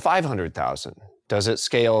scale to 500,000? Does it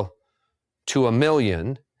scale to 1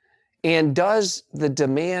 million? And does the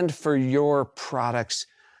demand for your products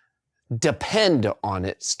depend on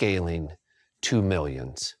it scaling to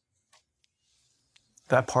millions?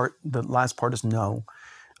 The last part is no.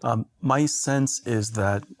 My sense is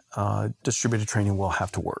that distributed training will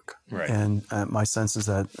have to work. Right. And my sense is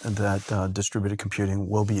that distributed computing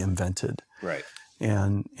will be invented. Right.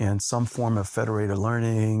 And some form of federated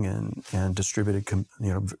learning and distributed,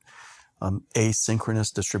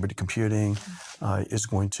 asynchronous distributed computing is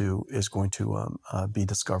going to be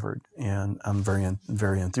discovered. And I'm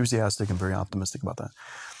very enthusiastic and very optimistic about that.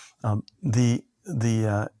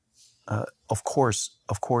 Of course,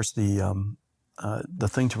 the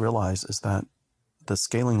thing to realize is that the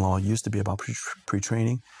scaling law used to be about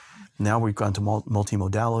pre-training. Now we've gone to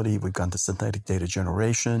multimodality. We've gone to synthetic data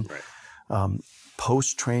generation. Right.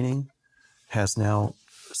 Post-training has now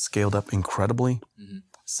scaled up incredibly.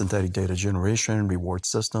 Synthetic data generation, reward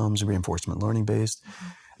systems, reinforcement learning based.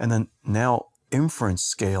 And then now inference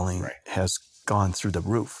scaling has gone through the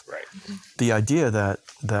roof. Right. The idea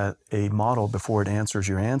that a model, before it answers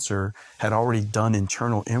your answer, had already done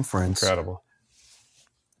internal inference Incredible.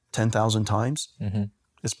 10,000 times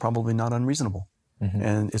is probably not unreasonable.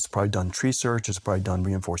 And it's probably done tree search, it's probably done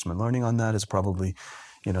reinforcement learning on that, it's probably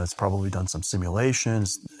done some simulation,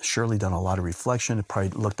 it's surely done a lot of reflection, it probably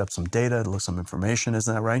looked up some data, it looked some information,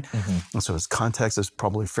 isn't that right? And so its context is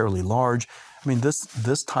probably fairly large. I mean,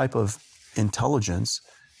 this type of intelligence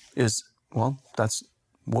is, well, that's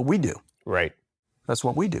what we do. Right. That's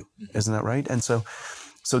what we do, isn't that right? And so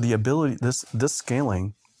the ability, this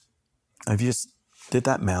scaling, if you just did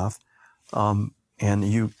that math, and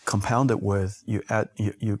you compound it with,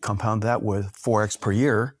 you compound that with 4x per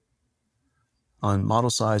year on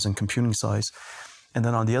model size and computing size. And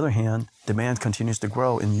then on the other hand, demand continues to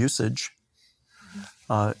grow in usage.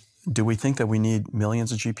 Do we think that we need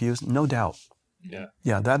millions of GPUs? No doubt. Yeah.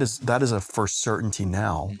 Yeah, that is a for certainty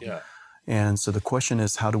now. Yeah. And so the question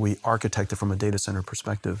is, how do we architect it from a data center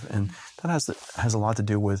perspective? And that has a lot to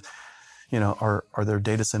do with, are there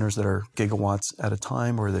data centers that are gigawatts at a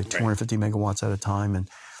time, or are they 250 megawatts at a time?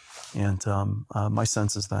 And my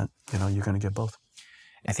sense is that you're going to get both.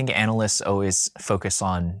 I think analysts always focus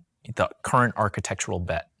on the current architectural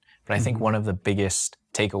bet, but I think one of the biggest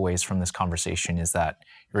takeaways from this conversation is that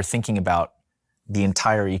you're thinking about the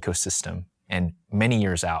entire ecosystem and many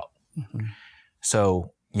years out.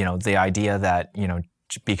 So the idea that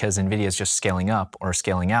because NVIDIA is just scaling up or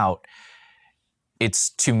scaling out,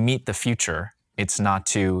 it's to meet the future. It's not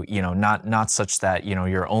to, not such that,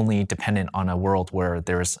 you're only dependent on a world where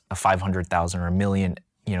there's a 500,000 or a million,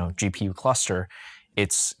 GPU cluster.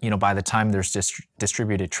 It's, by the time there's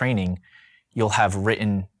distributed training, you'll have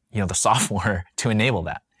written, the software to enable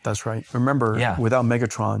that. That's right. Remember, without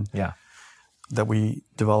Megatron, that we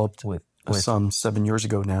developed with some 7 years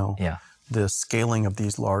ago now, the scaling of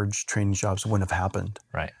these large training jobs wouldn't have happened.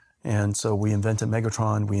 Right. And so we invented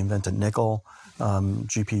Megatron, we invented Nickel,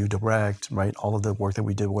 GPU Direct, right? All of the work that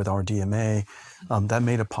we did with our DMA, that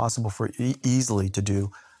made it possible for easily to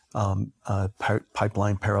do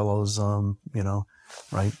pipeline parallelism, you know,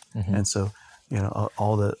 right? And so, you know,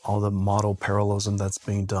 all the model parallelism that's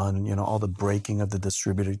being done, you know, all the breaking of the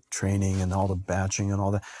distributed training and all the batching and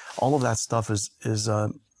all of that stuff is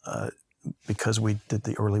because we did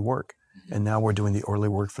the early work. And now we're doing the early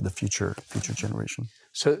work for the future generation.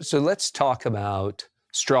 So let's talk about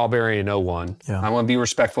Strawberry and 01. Yeah. I want to be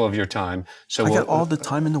respectful of your time. So I got all the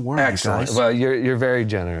time in the world, excellent. guys. Well, you're very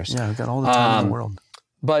generous. Yeah, I've got all the time in the world.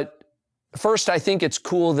 But first, I think it's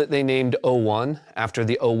cool that they named 01 after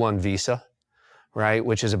the 01 visa, right?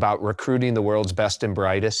 Which is about recruiting the world's best and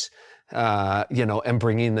brightest, you know, and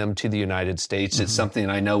bringing them to the United States. It's something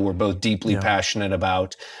I know we're both deeply passionate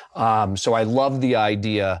about. So I love the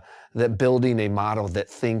idea that building a model that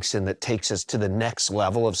thinks and that takes us to the next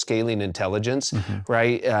level of scaling intelligence,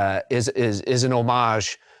 right, is an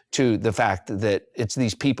homage to the fact that it's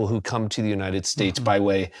these people who come to the United States by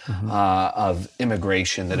way of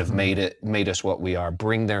immigration that have made us what we are,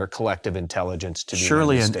 bring their collective intelligence to the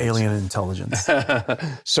United States. Surely an alien intelligence.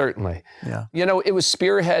 Certainly. Yeah. You know, it was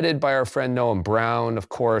spearheaded by our friend Noam Brown. Of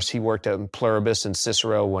course, he worked at Pluribus and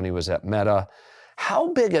Cicero when he was at Meta. How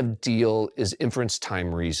big a deal is inference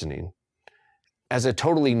time reasoning as a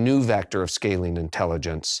totally new vector of scaling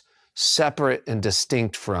intelligence, separate and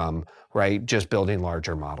distinct from, right, just building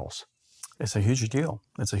larger models? It's a huge deal.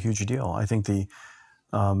 It's a huge deal. I think a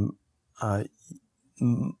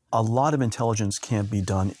lot of intelligence can't be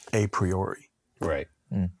done a priori. Right.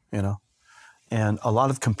 You know, and a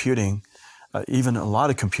lot of computing, even a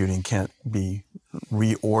lot of computing can't be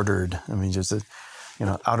reordered. I mean, just you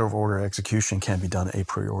know, out of order execution can't be done a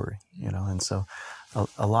priori, you know, and so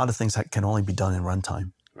a lot of things that can only be done in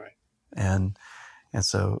runtime. Right. And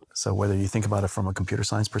so whether you think about it from a computer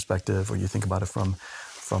science perspective or you think about it from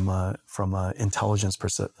a intelligence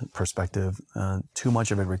perspective, too much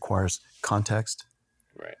of it requires context,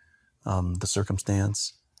 right, the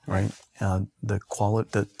circumstance, right,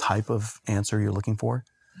 the type of answer you're looking for.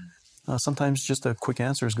 Sometimes just a quick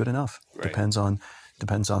answer is good enough. Right. Depends on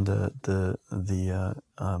the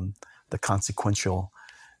consequential,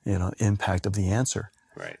 you know, impact of the answer.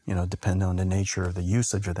 Right. You know, depending on the nature of the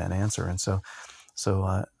usage of that answer. And so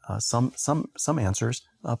some answers,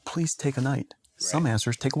 please take a night. Right. Some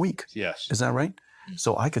answers take a week. Yes. Is that right?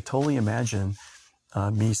 So I could totally imagine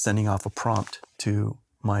me sending off a prompt to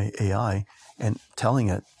my AI and telling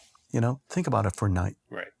it, you know, think about it for a night.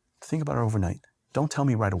 Right. Think about it overnight. Don't tell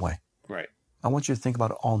me right away. Right. I want you to think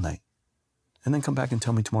about it all night. And then come back and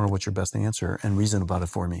tell me tomorrow what's your best answer and reason about it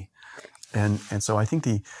for me. And so I think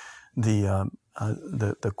the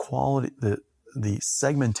quality, the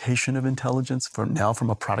segmentation of intelligence from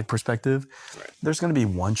a product perspective, right, there's going to be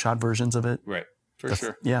one-shot versions of it. Right, for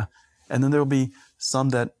sure. Yeah. And then there'll be some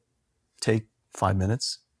that take 5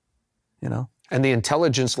 minutes, you know. And the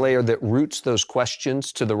intelligence layer that routes those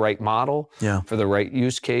questions to the right model for the right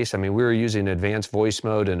use case. I mean, we were using advanced voice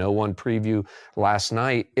mode in 01 preview last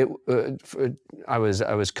night. I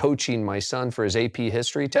was coaching my son for his AP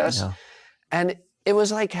history test, and it was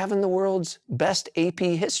like having the world's best AP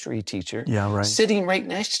history teacher sitting right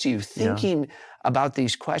next to you, thinking about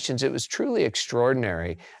these questions. It was truly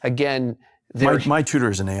extraordinary. Again, my tutor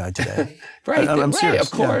is an AI today. I'm serious.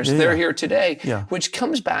 Of course, they're here today, which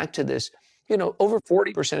comes back to this. You know, over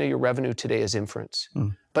 40% of your revenue today is inference.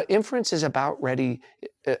 But inference is about ready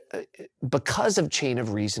because of chain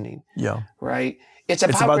of reasoning. Yeah. Right? It's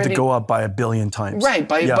about to go up by 1 billion times. Right,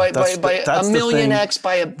 by a million X,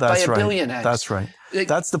 by a billion X. That's right.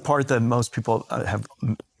 That's the part that most people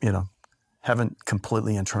haven't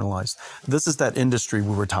completely internalized. This is that industry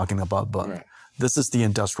we were talking about, but this is the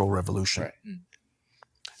Industrial Revolution. Right.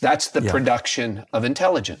 That's the production of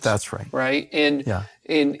intelligence. That's right. Right? And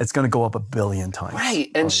it's going to go up 1 billion times. Right.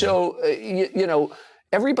 And so, you know,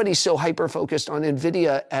 everybody's so hyper-focused on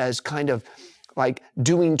NVIDIA as kind of like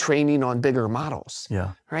doing training on bigger models.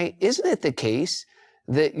 Yeah. Right? Isn't it the case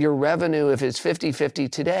that your revenue, if it's 50-50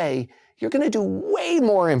 today, you're going to do way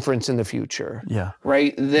more inference in the future. Yeah.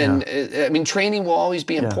 Right? Then, I mean, training will always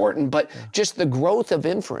be important, but just the growth of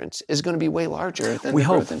inference is going to be way larger than the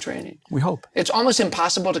growth in training. We hope. It's almost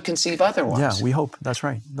impossible to conceive otherwise. Yeah, we hope. That's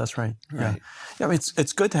right. That's right. Yeah. I mean,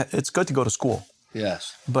 it's good to go to school.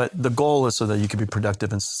 Yes. But the goal is so that you can be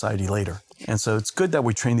productive in society later. And so it's good that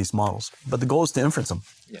we train these models, but the goal is to inference them,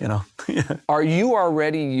 you know? Are you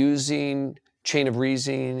already using chain of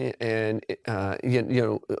reasoning and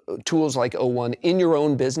tools like 01 in your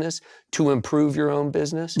own business to improve your own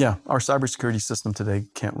business? Yeah, our cybersecurity system today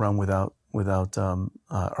can't run without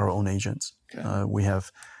our own agents. Okay.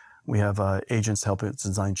 We have agents help us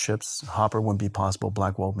design chips. Hopper wouldn't be possible.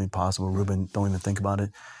 Blackwell wouldn't be possible. Rubin, don't even think about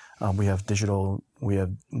it. We have digital. We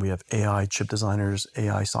have AI chip designers,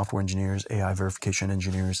 AI software engineers, AI verification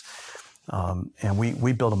engineers, and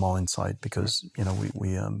we build them all inside because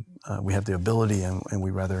we have the ability and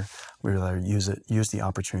we rather use the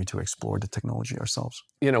opportunity to explore the technology ourselves.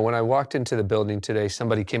 When I walked into the building today,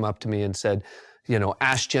 somebody came up to me and said,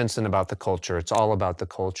 ask Jensen about the culture. It's all about the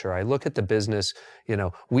culture. I look at the business,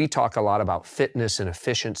 we talk a lot about fitness and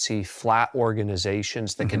efficiency, flat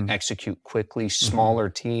organizations that can execute quickly, smaller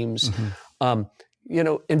teams.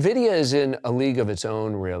 Nvidia is in a league of its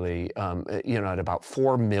own, really, at about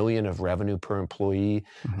 4 million of revenue per employee,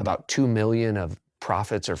 about 2 million of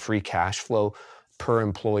profits or free cash flow per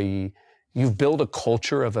employee. You've built a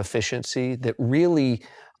culture of efficiency that really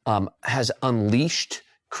has unleashed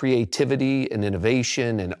creativity and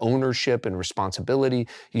innovation and ownership and responsibility.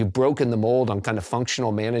 You've broken the mold on kind of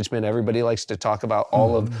functional management. Everybody likes to talk about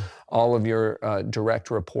all of your direct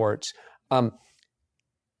reports.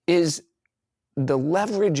 Is the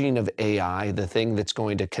leveraging of AI the thing that's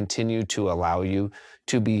going to continue to allow you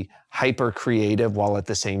to be hyper creative while at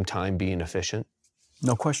the same time being efficient?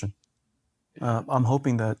 No question. I'm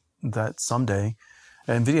hoping that someday,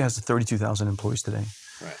 Nvidia has 32,000 employees today.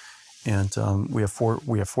 Right. And we have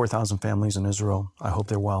 4,000 families in Israel. I hope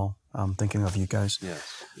they're well. I'm thinking of you guys.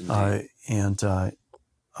 Yes.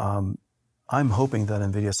 I'm hoping that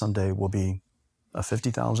Nvidia someday will be a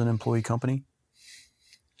 50,000 employee company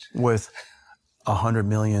with 100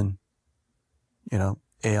 million,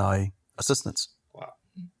 AI assistants. Wow.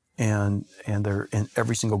 And they're in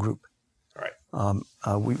every single group. Right.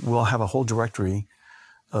 We will have a whole directory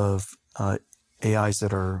of AIs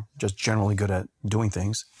that are just generally good at doing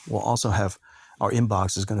things. We'll also have our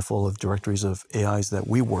inbox is going to full of directories of AIs that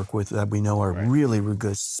we work with that we know are really, really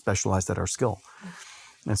good, specialized at our skill.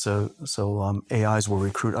 And so AIs will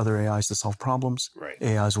recruit other AIs to solve problems. Right.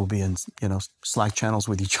 AIs will be in Slack channels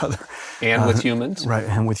with each other, and with humans. Right,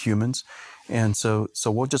 and with humans. And so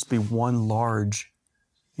we'll just be one large,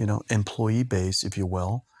 employee base, if you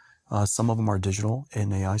will. Some of them are digital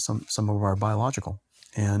and AI. Some of them are biological.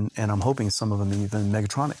 And I'm hoping some of them even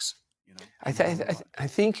mechatronics. I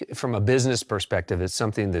think from a business perspective, it's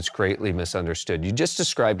something that's greatly misunderstood. You just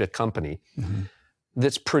described a company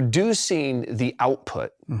that's producing the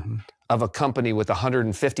output of a company with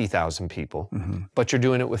 150,000 people, but you're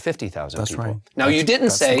doing it with 50,000 people. That's right. Now, you didn't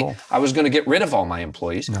say, I was going to get rid of all my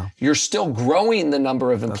employees. No. You're still growing the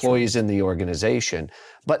number of employees in the organization,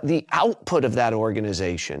 but the output of that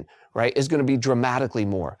organization, right, is going to be dramatically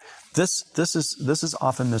more. This is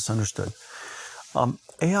often misunderstood.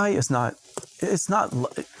 AI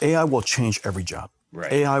will change every job.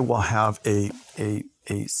 Right. AI will have a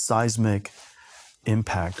seismic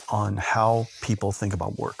impact on how people think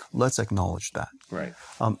about work. Let's acknowledge that. Right.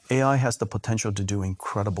 AI has the potential to do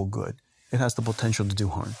incredible good. It has the potential to do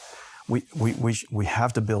harm. We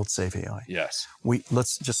have to build safe AI. Yes.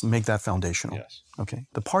 Let's just make that foundational. Yes. Okay.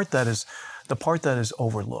 The part that is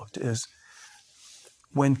overlooked is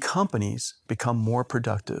when companies become more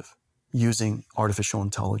productive using artificial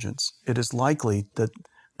intelligence, it is likely that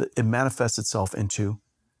it manifests itself into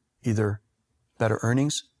either better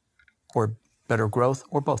earnings or better growth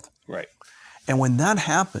or both. Right. And when that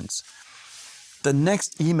happens, the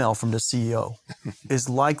next email from the CEO is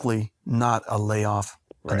likely not a layoff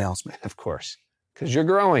announcement. Of course, because you're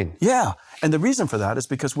growing. Yeah. And the reason for that is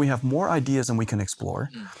because we have more ideas than we can explore,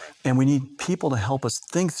 and we need people to help us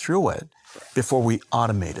think through it before we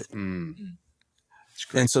automate it.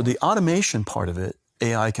 And so the automation part of it,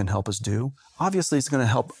 AI can help us do. Obviously, it's going to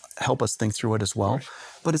help us think through it as well,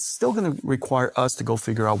 but it's still going to require us to go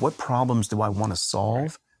figure out what problems do I want to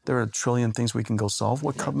solve. There are a trillion things we can go solve.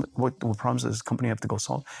 What problems does this company have to go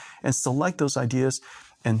solve? And select those ideas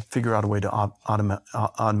and figure out a way to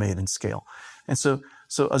automate and scale. And so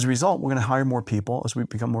as a result, we're going to hire more people as we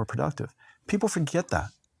become more productive. People forget that,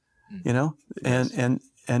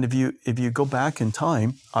 and if you go back in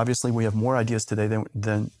time, obviously we have more ideas today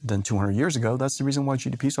than 200 years ago. That's the reason why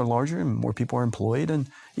GDPs are larger and more people are employed. And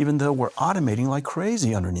even though we're automating like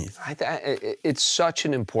crazy underneath. It's such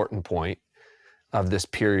an important point of this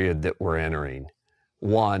period that we're entering.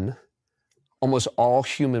 One, almost all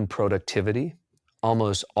human productivity,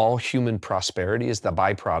 almost all human prosperity is the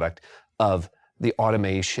byproduct of the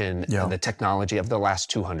automation and the technology of the last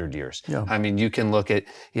 200 years. Yeah. I mean, you can look at,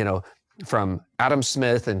 from Adam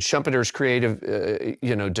Smith and Schumpeter's creative,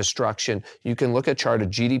 destruction, you can look at a chart of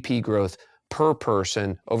GDP growth per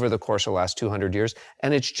person over the course of the last 200 years,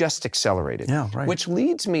 and it's just accelerated. Yeah, right. Which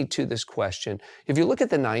leads me to this question. If you look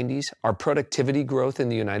at the 90s, our productivity growth in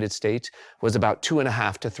the United States was about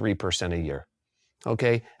 2.5% to 3% a year.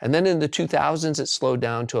 Okay, and then in the 2000s, it slowed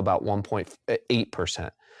down to about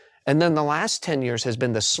 1.8%. And then the last 10 years has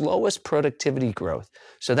been the slowest productivity growth.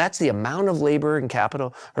 So that's the amount of labor and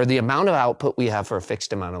capital, or the amount of output we have for a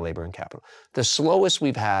fixed amount of labor and capital. The slowest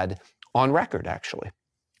we've had on record, actually.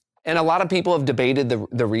 And a lot of people have debated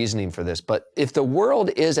the reasoning for this, but if the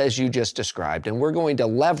world is as you just described, and we're going to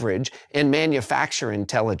leverage and manufacture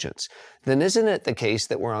intelligence, then isn't it the case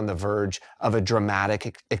that we're on the verge of a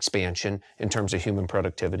dramatic expansion in terms of human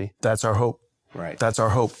productivity? That's our hope. Right. That's our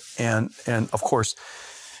hope. And of course,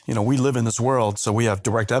 you know, we live in this world, so we have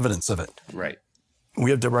direct evidence of it. Right.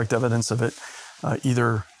 We have direct evidence of it,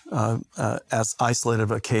 either as isolated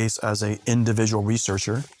of a case as an individual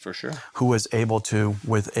researcher, For sure. who is able to,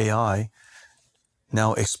 with AI,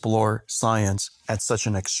 now explore science at such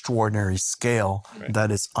an extraordinary scale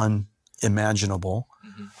that is unimaginable.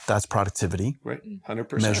 That's productivity. Right.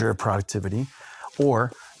 100%. Measure of productivity.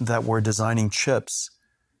 Or that we're designing chips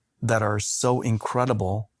that are so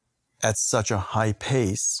incredible at such a high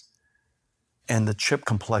pace, and the chip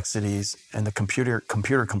complexities and the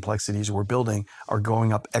computer complexities we're building are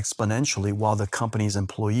going up exponentially while the company's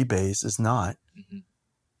employee base is not.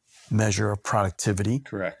 Measure of productivity.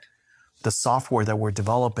 Correct. The software that we're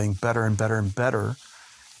developing better and better and better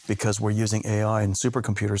because we're using AI and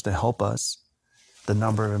supercomputers to help us. The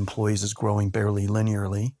number of employees is growing barely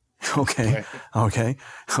linearly. Okay.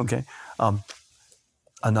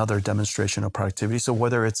 Another demonstration of productivity. So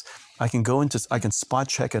whether it's, I can spot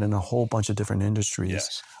check it in a whole bunch of different industries.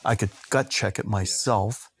 Yes. I could gut check it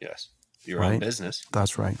myself. Yes. Your own Right? business.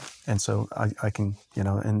 That's right. And so I can, you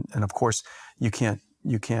know, and of course you can't,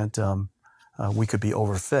 we could be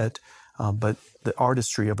overfit, but the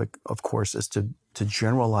artistry of it, of course, is to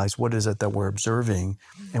generalize what is it that we're observing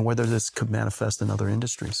and whether this could manifest in other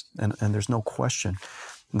industries. And there's no question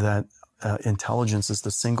that intelligence is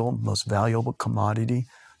the single most valuable commodity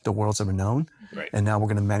the world's ever known. Right. And now we're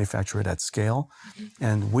going to manufacture it at scale.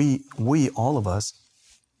 And we, all of us,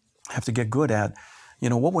 have to get good at, you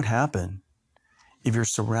know, what would happen if you're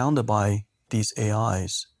surrounded by these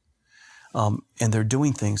AIs and they're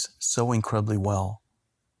doing things so incredibly well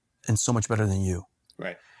and so much better than you.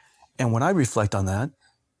 Right. And when I reflect on that,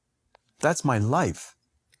 that's my life.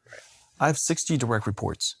 Right. I have 60 direct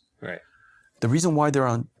reports. Right. The reason why they're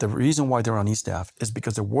on e-staff is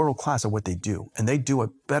because they're world class at what they do, and they do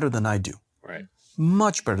it better than I do. Right.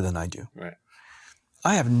 Much better than I do. Right.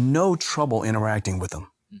 I have no trouble interacting with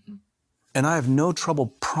them. And I have no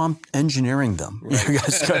trouble prompt engineering them. Right. You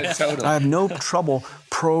guys Totally. I have no trouble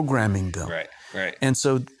programming them. Right. Right. And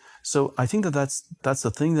so I think that's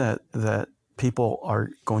the thing that people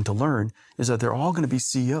are going to learn is that they're all going to be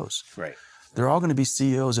CEOs. Right. They're all going to be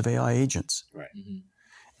CEOs of AI agents. Right.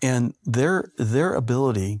 And their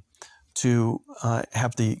ability to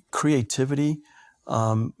have the creativity,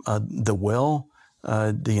 the will,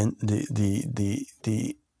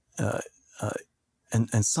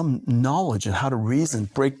 and some knowledge on how to reason,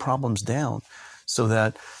 break problems down, so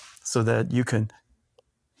that you can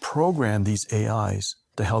program these AIs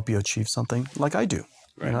to help you achieve something like I do.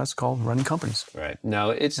 Right. You know, that's called running companies. Right. Now,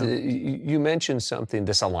 it's you mentioned something,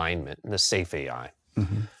 this alignment, the safe AI.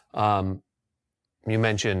 You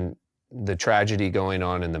mentioned the tragedy going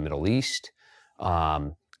on in the Middle East.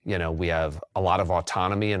 You know, we have a lot of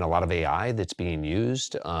autonomy and a lot of AI that's being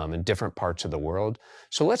used in different parts of the world.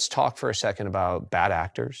 So let's talk for a second about bad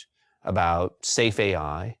actors, about safe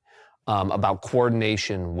AI, about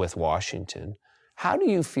coordination with Washington. How do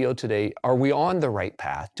you feel today? Are we on the right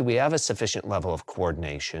path? Do we have a sufficient level of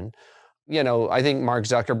coordination? You know, I think Mark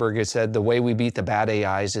Zuckerberg has said the way we beat the bad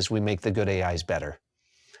AIs is we make the good AIs better.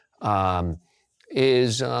 How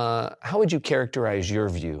would you characterize your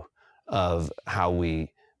view of how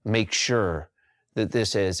we make sure that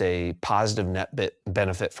this is a positive net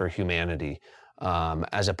benefit for humanity,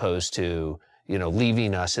 as opposed to, you know,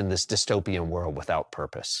 leaving us in this dystopian world without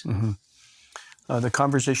purpose? The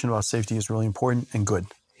conversation about safety is really important and good.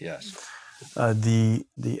 Yes.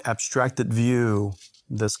 The abstracted view,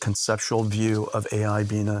 this conceptual view of AI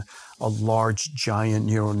being a large, giant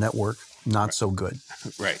neural network, not so good.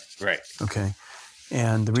 Right. Right. Okay.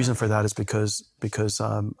 And the reason for that is because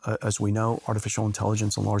as we know, artificial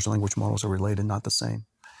intelligence and large language models are related, not the same.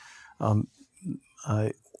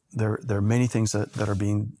 There are many things that are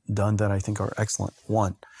being done that I think are excellent.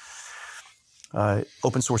 One,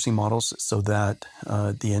 open sourcing models so that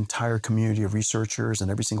the entire community of researchers and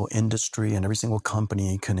every single industry and every single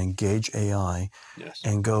company can engage AI Yes.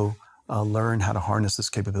 and go learn how to harness this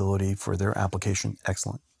capability for their application.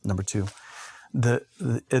 Excellent. Number two,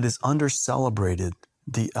 it is under-celebrated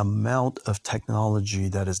the amount of technology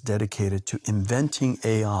that is dedicated to inventing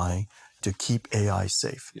AI to keep AI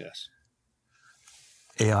safe. Yes.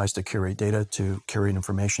 AI is to curate data, to curate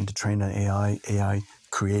information, to train an AI. AI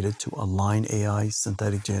created to align AI,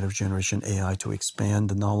 synthetic data generation AI, to expand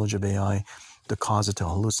the knowledge of AI, to cause it to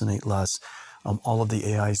hallucinate less. All of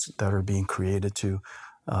the AIs that are being created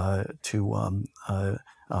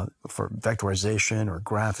for vectorization or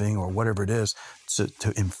graphing or whatever it is,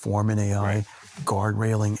 to inform an AI, right.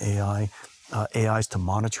 Guardrailing AI, AIs to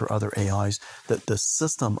monitor other AIs. The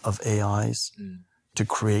system of AIs to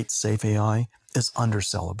create safe AI is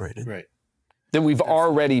under-celebrated. Right. That we've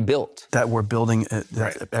already built. That we're building,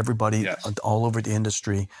 right. Everybody yes. all over the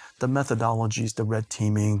industry, the methodologies, the red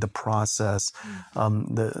teaming, the process,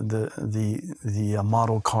 the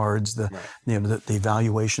model cards, right. The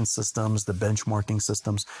evaluation systems, the benchmarking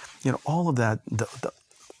systems, all of that,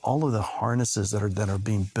 all of the harnesses that are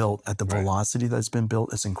being built at the right. velocity that's been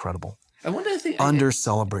built is incredible. And one other thing,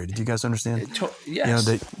 under-celebrated. Do you guys understand? Yes.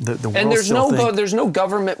 The and there's no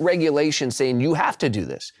government regulation saying you have to do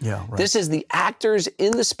this. Yeah, right. This is the actors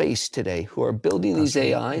in the space today who are building these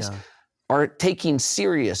AIs are taking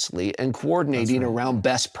seriously and coordinating around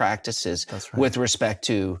best practices with respect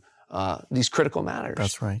to these critical matters.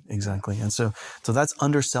 That's right, exactly. And so that's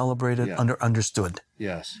under-celebrated, understood.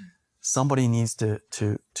 Yes. Somebody needs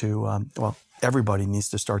everybody needs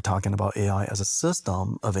to start talking about AI as a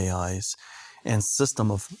system of AIs and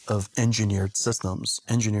system of engineered systems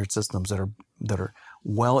that are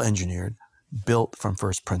well engineered, built from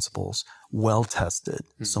first principles, well tested,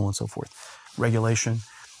 so on and so forth. Regulation.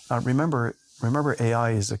 Remember,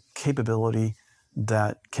 AI is a capability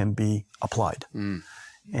that can be applied,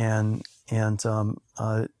 and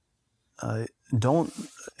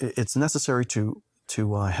it's necessary to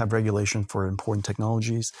have regulation for important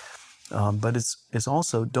technologies. But it's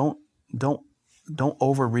also don't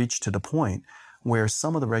overreach to the point where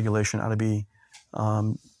some of the regulation ought to be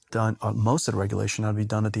done. Most of the regulation ought to be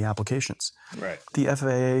done at the applications. Right. The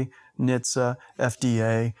FAA, NHTSA,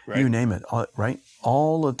 FDA, right. You name it. Right.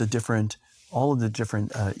 All of the different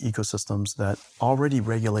ecosystems that already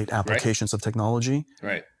regulate applications of technology.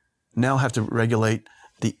 Right. Now have to regulate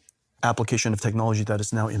the application of technology that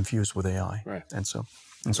is now infused with AI. Right. And so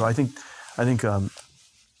I think.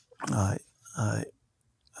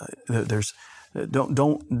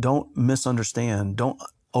 Don't misunderstand, don't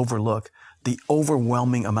overlook the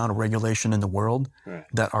overwhelming amount of regulation in the world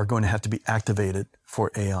that are going to have to be activated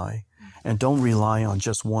for AI. And don't rely on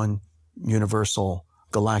just one universal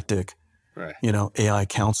galactic, AI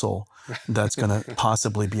council that's going to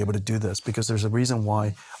possibly be able to do this, because there's a reason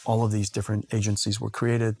why all of these different agencies were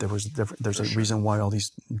created. There's a reason why all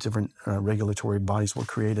these different regulatory bodies were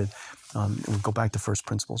created. We'll go back to first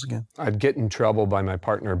principles again. I'd get in trouble by my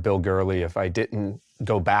partner, Bill Gurley, if I didn't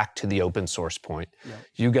go back to the open source point. Yeah.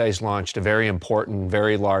 You guys launched a very important,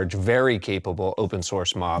 very large, very capable open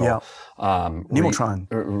source model.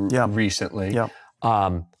 Nemotron. Recently.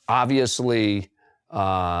 Obviously,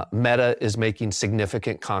 Meta is making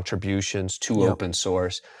significant contributions to open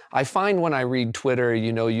source. I find when I read Twitter,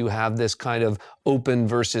 you have this kind of open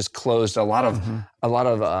versus closed, a lot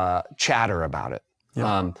of chatter about it.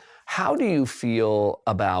 Yeah. How do you feel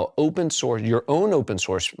about open source, your own open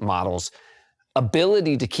source models'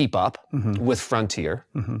 ability to keep up with Frontier?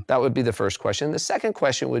 That would be the first question. The second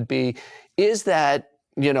question would be, is that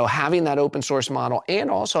having that open source model and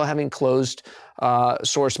also having closed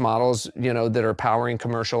source models, that are powering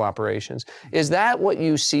commercial operations, is that what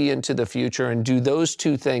you see into the future? And do those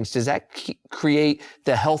two things, does that create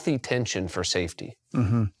the healthy tension for safety?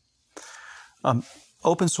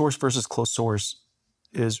 Open source versus closed source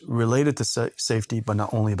is related to safety, but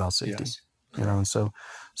not only about safety. Yes. And so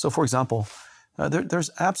for example, there's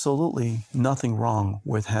absolutely nothing wrong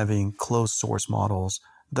with having closed source models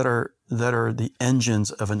that are the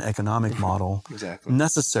engines of an economic model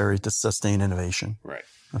necessary to sustain innovation. Right.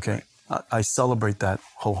 Okay. Right. I celebrate that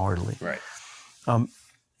wholeheartedly. Right.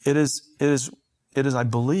 It is, I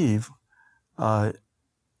believe,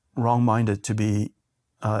 wrong-minded to be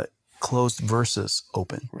closed versus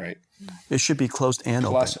open. Right. It should be closed and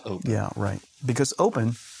open. Yeah, right. Because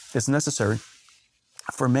open is necessary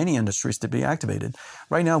for many industries to be activated.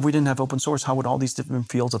 Right now, if we didn't have open source, how would all these different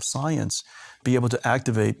fields of science be able to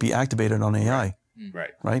be activated on AI?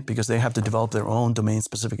 Right? Because they have to develop their own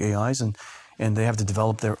domain-specific AIs, and they have to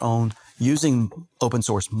develop their own, using open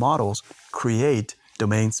source models, create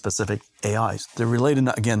domain-specific AIs. They're related,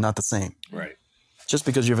 again, not the same. Right. just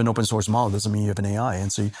because you have an open source model doesn't mean you have an AI.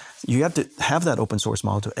 And so you have to have that open source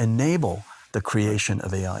model to enable the creation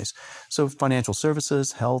of AIs. So financial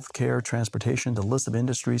services, healthcare, transportation, the list of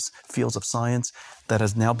industries, fields of science that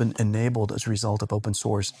has now been enabled as a result of open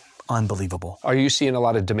source, unbelievable. Are you seeing a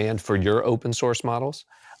lot of demand for your open source models?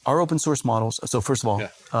 Our open source models, so first of all,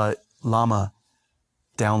 Llama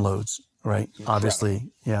downloads, right? Incredible.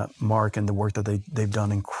 Obviously, yeah, Mark and the work that they've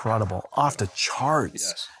done, incredible, off the charts.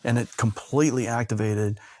 Yes. And it completely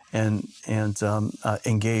activated and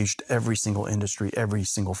engaged every single industry, every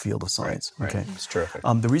single field of science. Right. Okay, it's terrific.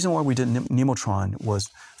 The reason why we did Nemotron was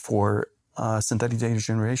for synthetic data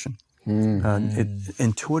generation.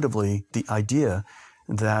 Intuitively, the idea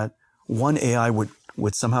that one AI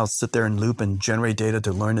would somehow sit there and loop and generate data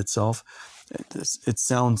to learn itself, it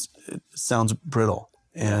sounds brittle.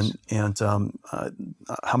 And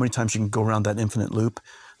how many times you can go around that infinite loop?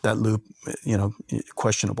 That loop,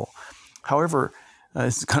 questionable. However,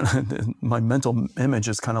 it's kind of my mental image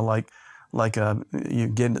is kind of like you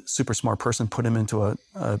get a super smart person, put him into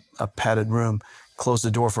a padded room, close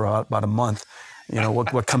the door for about a month.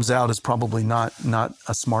 What comes out is probably not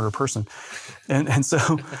a smarter person, and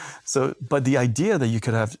so but the idea that you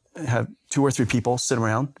could have 2 or 3 people sit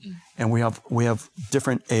around, and we have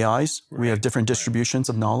different AIs, we have different distributions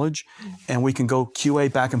of knowledge, and we can go QA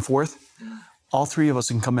back and forth. All 3 of us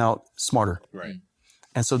can come out smarter. Right.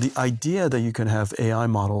 And so the idea that you can have AI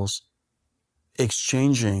models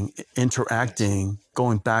exchanging, interacting,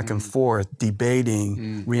 going back and forth,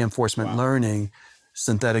 debating, reinforcement learning,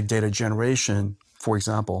 synthetic data generation, for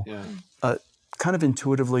example, kind of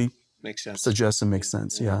intuitively makes sense. Suggests and makes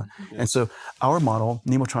sense. Yeah. And so our model,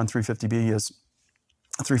 Nemotron 340B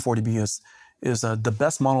is the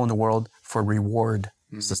best model in the world for reward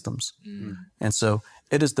systems. And so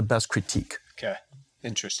it is the best critique. Okay.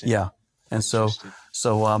 Interesting. Yeah. And so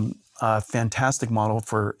fantastic model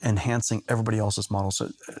for enhancing everybody else's model. So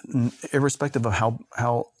irrespective of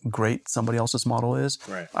how great somebody else's model is,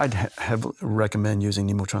 I'd recommend using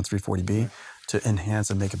Nemotron 340B to enhance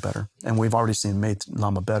and make it better. And we've already seen made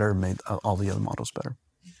Llama better, made all the other models better.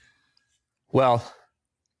 Well,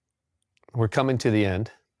 we're coming to the end.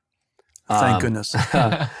 Thank goodness.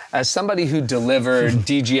 As somebody who delivered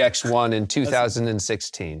DGX-1 in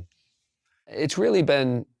 2016, it's really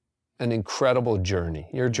been an incredible journey.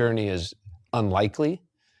 Your journey is unlikely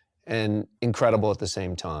and incredible at the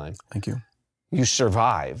same time. Thank you. You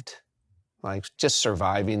survived. Like, just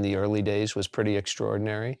surviving the early days was pretty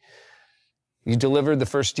extraordinary. You delivered the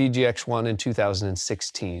first DGX-1 in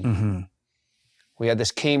 2016. We had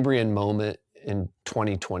this Cambrian moment in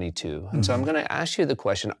 2022. And so I'm going to ask you the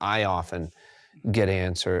question I often get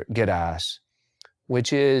asked,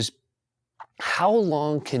 which is, how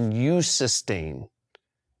long can you sustain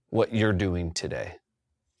what you're doing today?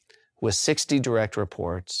 With 60 direct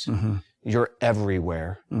reports, you're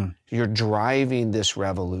everywhere. You're driving this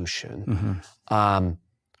revolution.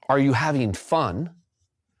 Are you having fun?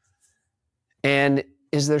 And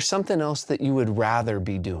is there something else that you would rather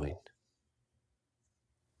be doing?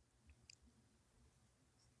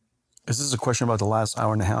 Is this a question about the last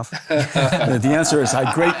hour and a half? The answer is I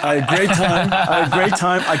had great time. I had great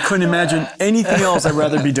time. I couldn't imagine anything else I'd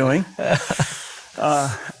rather be doing.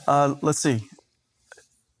 Let's see.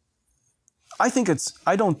 I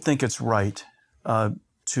don't think it's right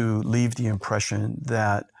to leave the impression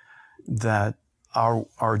that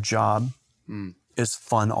our job is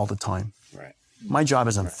fun all the time. Right. My job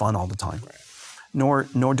isn't fun all the time. Nor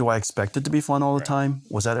do I expect it to be fun all the time.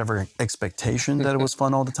 Was that ever an expectation that it was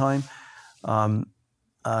fun all the time? I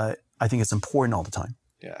think it's important all the time.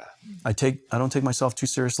 Yeah. I don't take myself too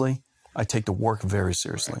seriously. I take the work very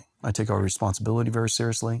seriously. I take our responsibility very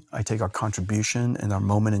seriously. I take our contribution and our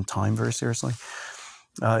moment in time very seriously.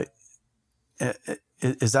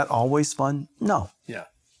 Is that always fun? No. Yeah.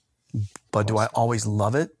 But do I always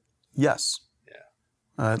love it? Yes.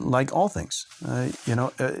 Like all things,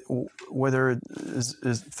 whether it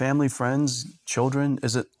is family, friends, children,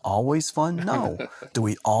 is it always fun? No. Do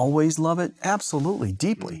we always love it? Absolutely,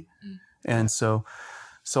 deeply. And so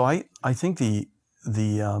I think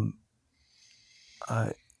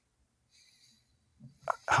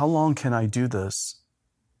how long can I do this?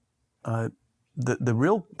 The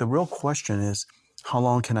real question is, how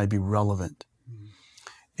long can I be relevant?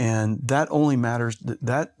 And that only matters.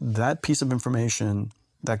 That piece of information.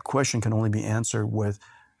 That question can only be answered with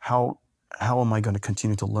how am I going to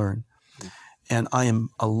continue to learn? And I am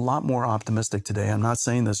a lot more optimistic today. I'm not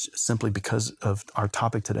saying this simply because of our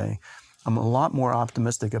topic today. I'm a lot more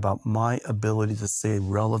optimistic about my ability to stay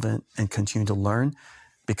relevant and continue to learn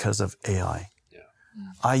because of AI.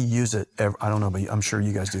 I use it, I don't know, but I'm sure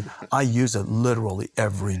you guys do. I use it literally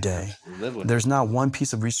every day. There's not one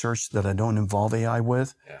piece of research that I don't involve AI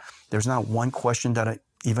with. There's not one question that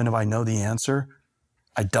even if I know the answer,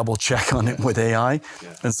 I double check on it with AI.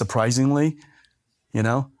 And surprisingly, you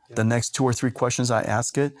know, the next 2 or 3 questions I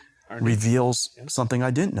ask it reveals something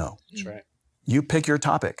I didn't know. That's right. You pick your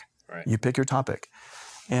topic. Right. You pick your topic.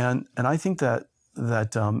 And I think that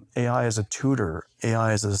AI as a tutor,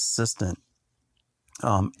 AI as an assistant,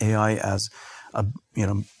 AI as a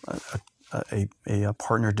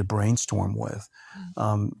partner to brainstorm with,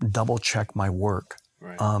 double check my work.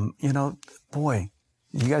 Right. You know, boy,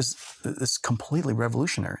 you guys, it's completely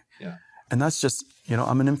revolutionary. Yeah. And that's just, you know,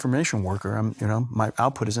 I'm an information worker. You know, my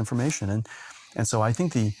output is information, and so I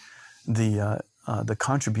think the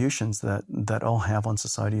contributions that all have on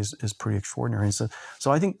society is pretty extraordinary. And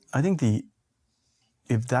so I think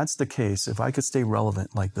if that's the case, if I could stay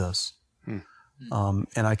relevant like this,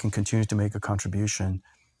 and I can continue to make a contribution,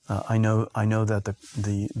 I know that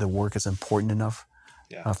the work is important enough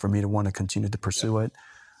for me to want to continue to pursue it.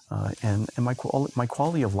 And my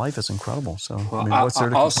quality of life is incredible. So well, I mean, what's there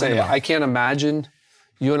to I'll complain say, about? I can't imagine.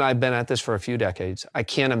 You and I have been at this for a few decades. I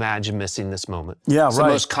can't imagine missing this moment. Yeah, it's right.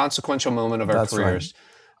 the most consequential moment of our That's careers.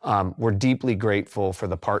 Right. We're deeply grateful for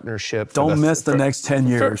the partnership. Don't miss the next 10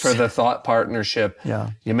 years. For the thought partnership.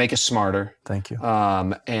 Yeah. You make us smarter. Thank you.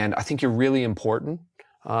 And I think you're really important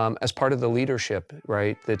as part of the leadership,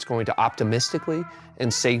 right? That's going to optimistically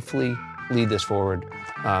and safely lead this forward.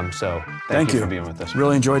 So thank you for being with us.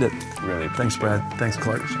 Really enjoyed it. Really appreciate Thanks, Brad. it. Thanks,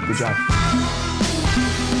 Clark. Good job.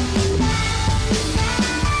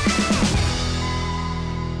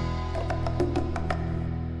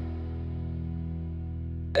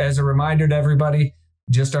 As a reminder to everybody,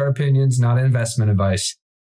 just our opinions, not investment advice.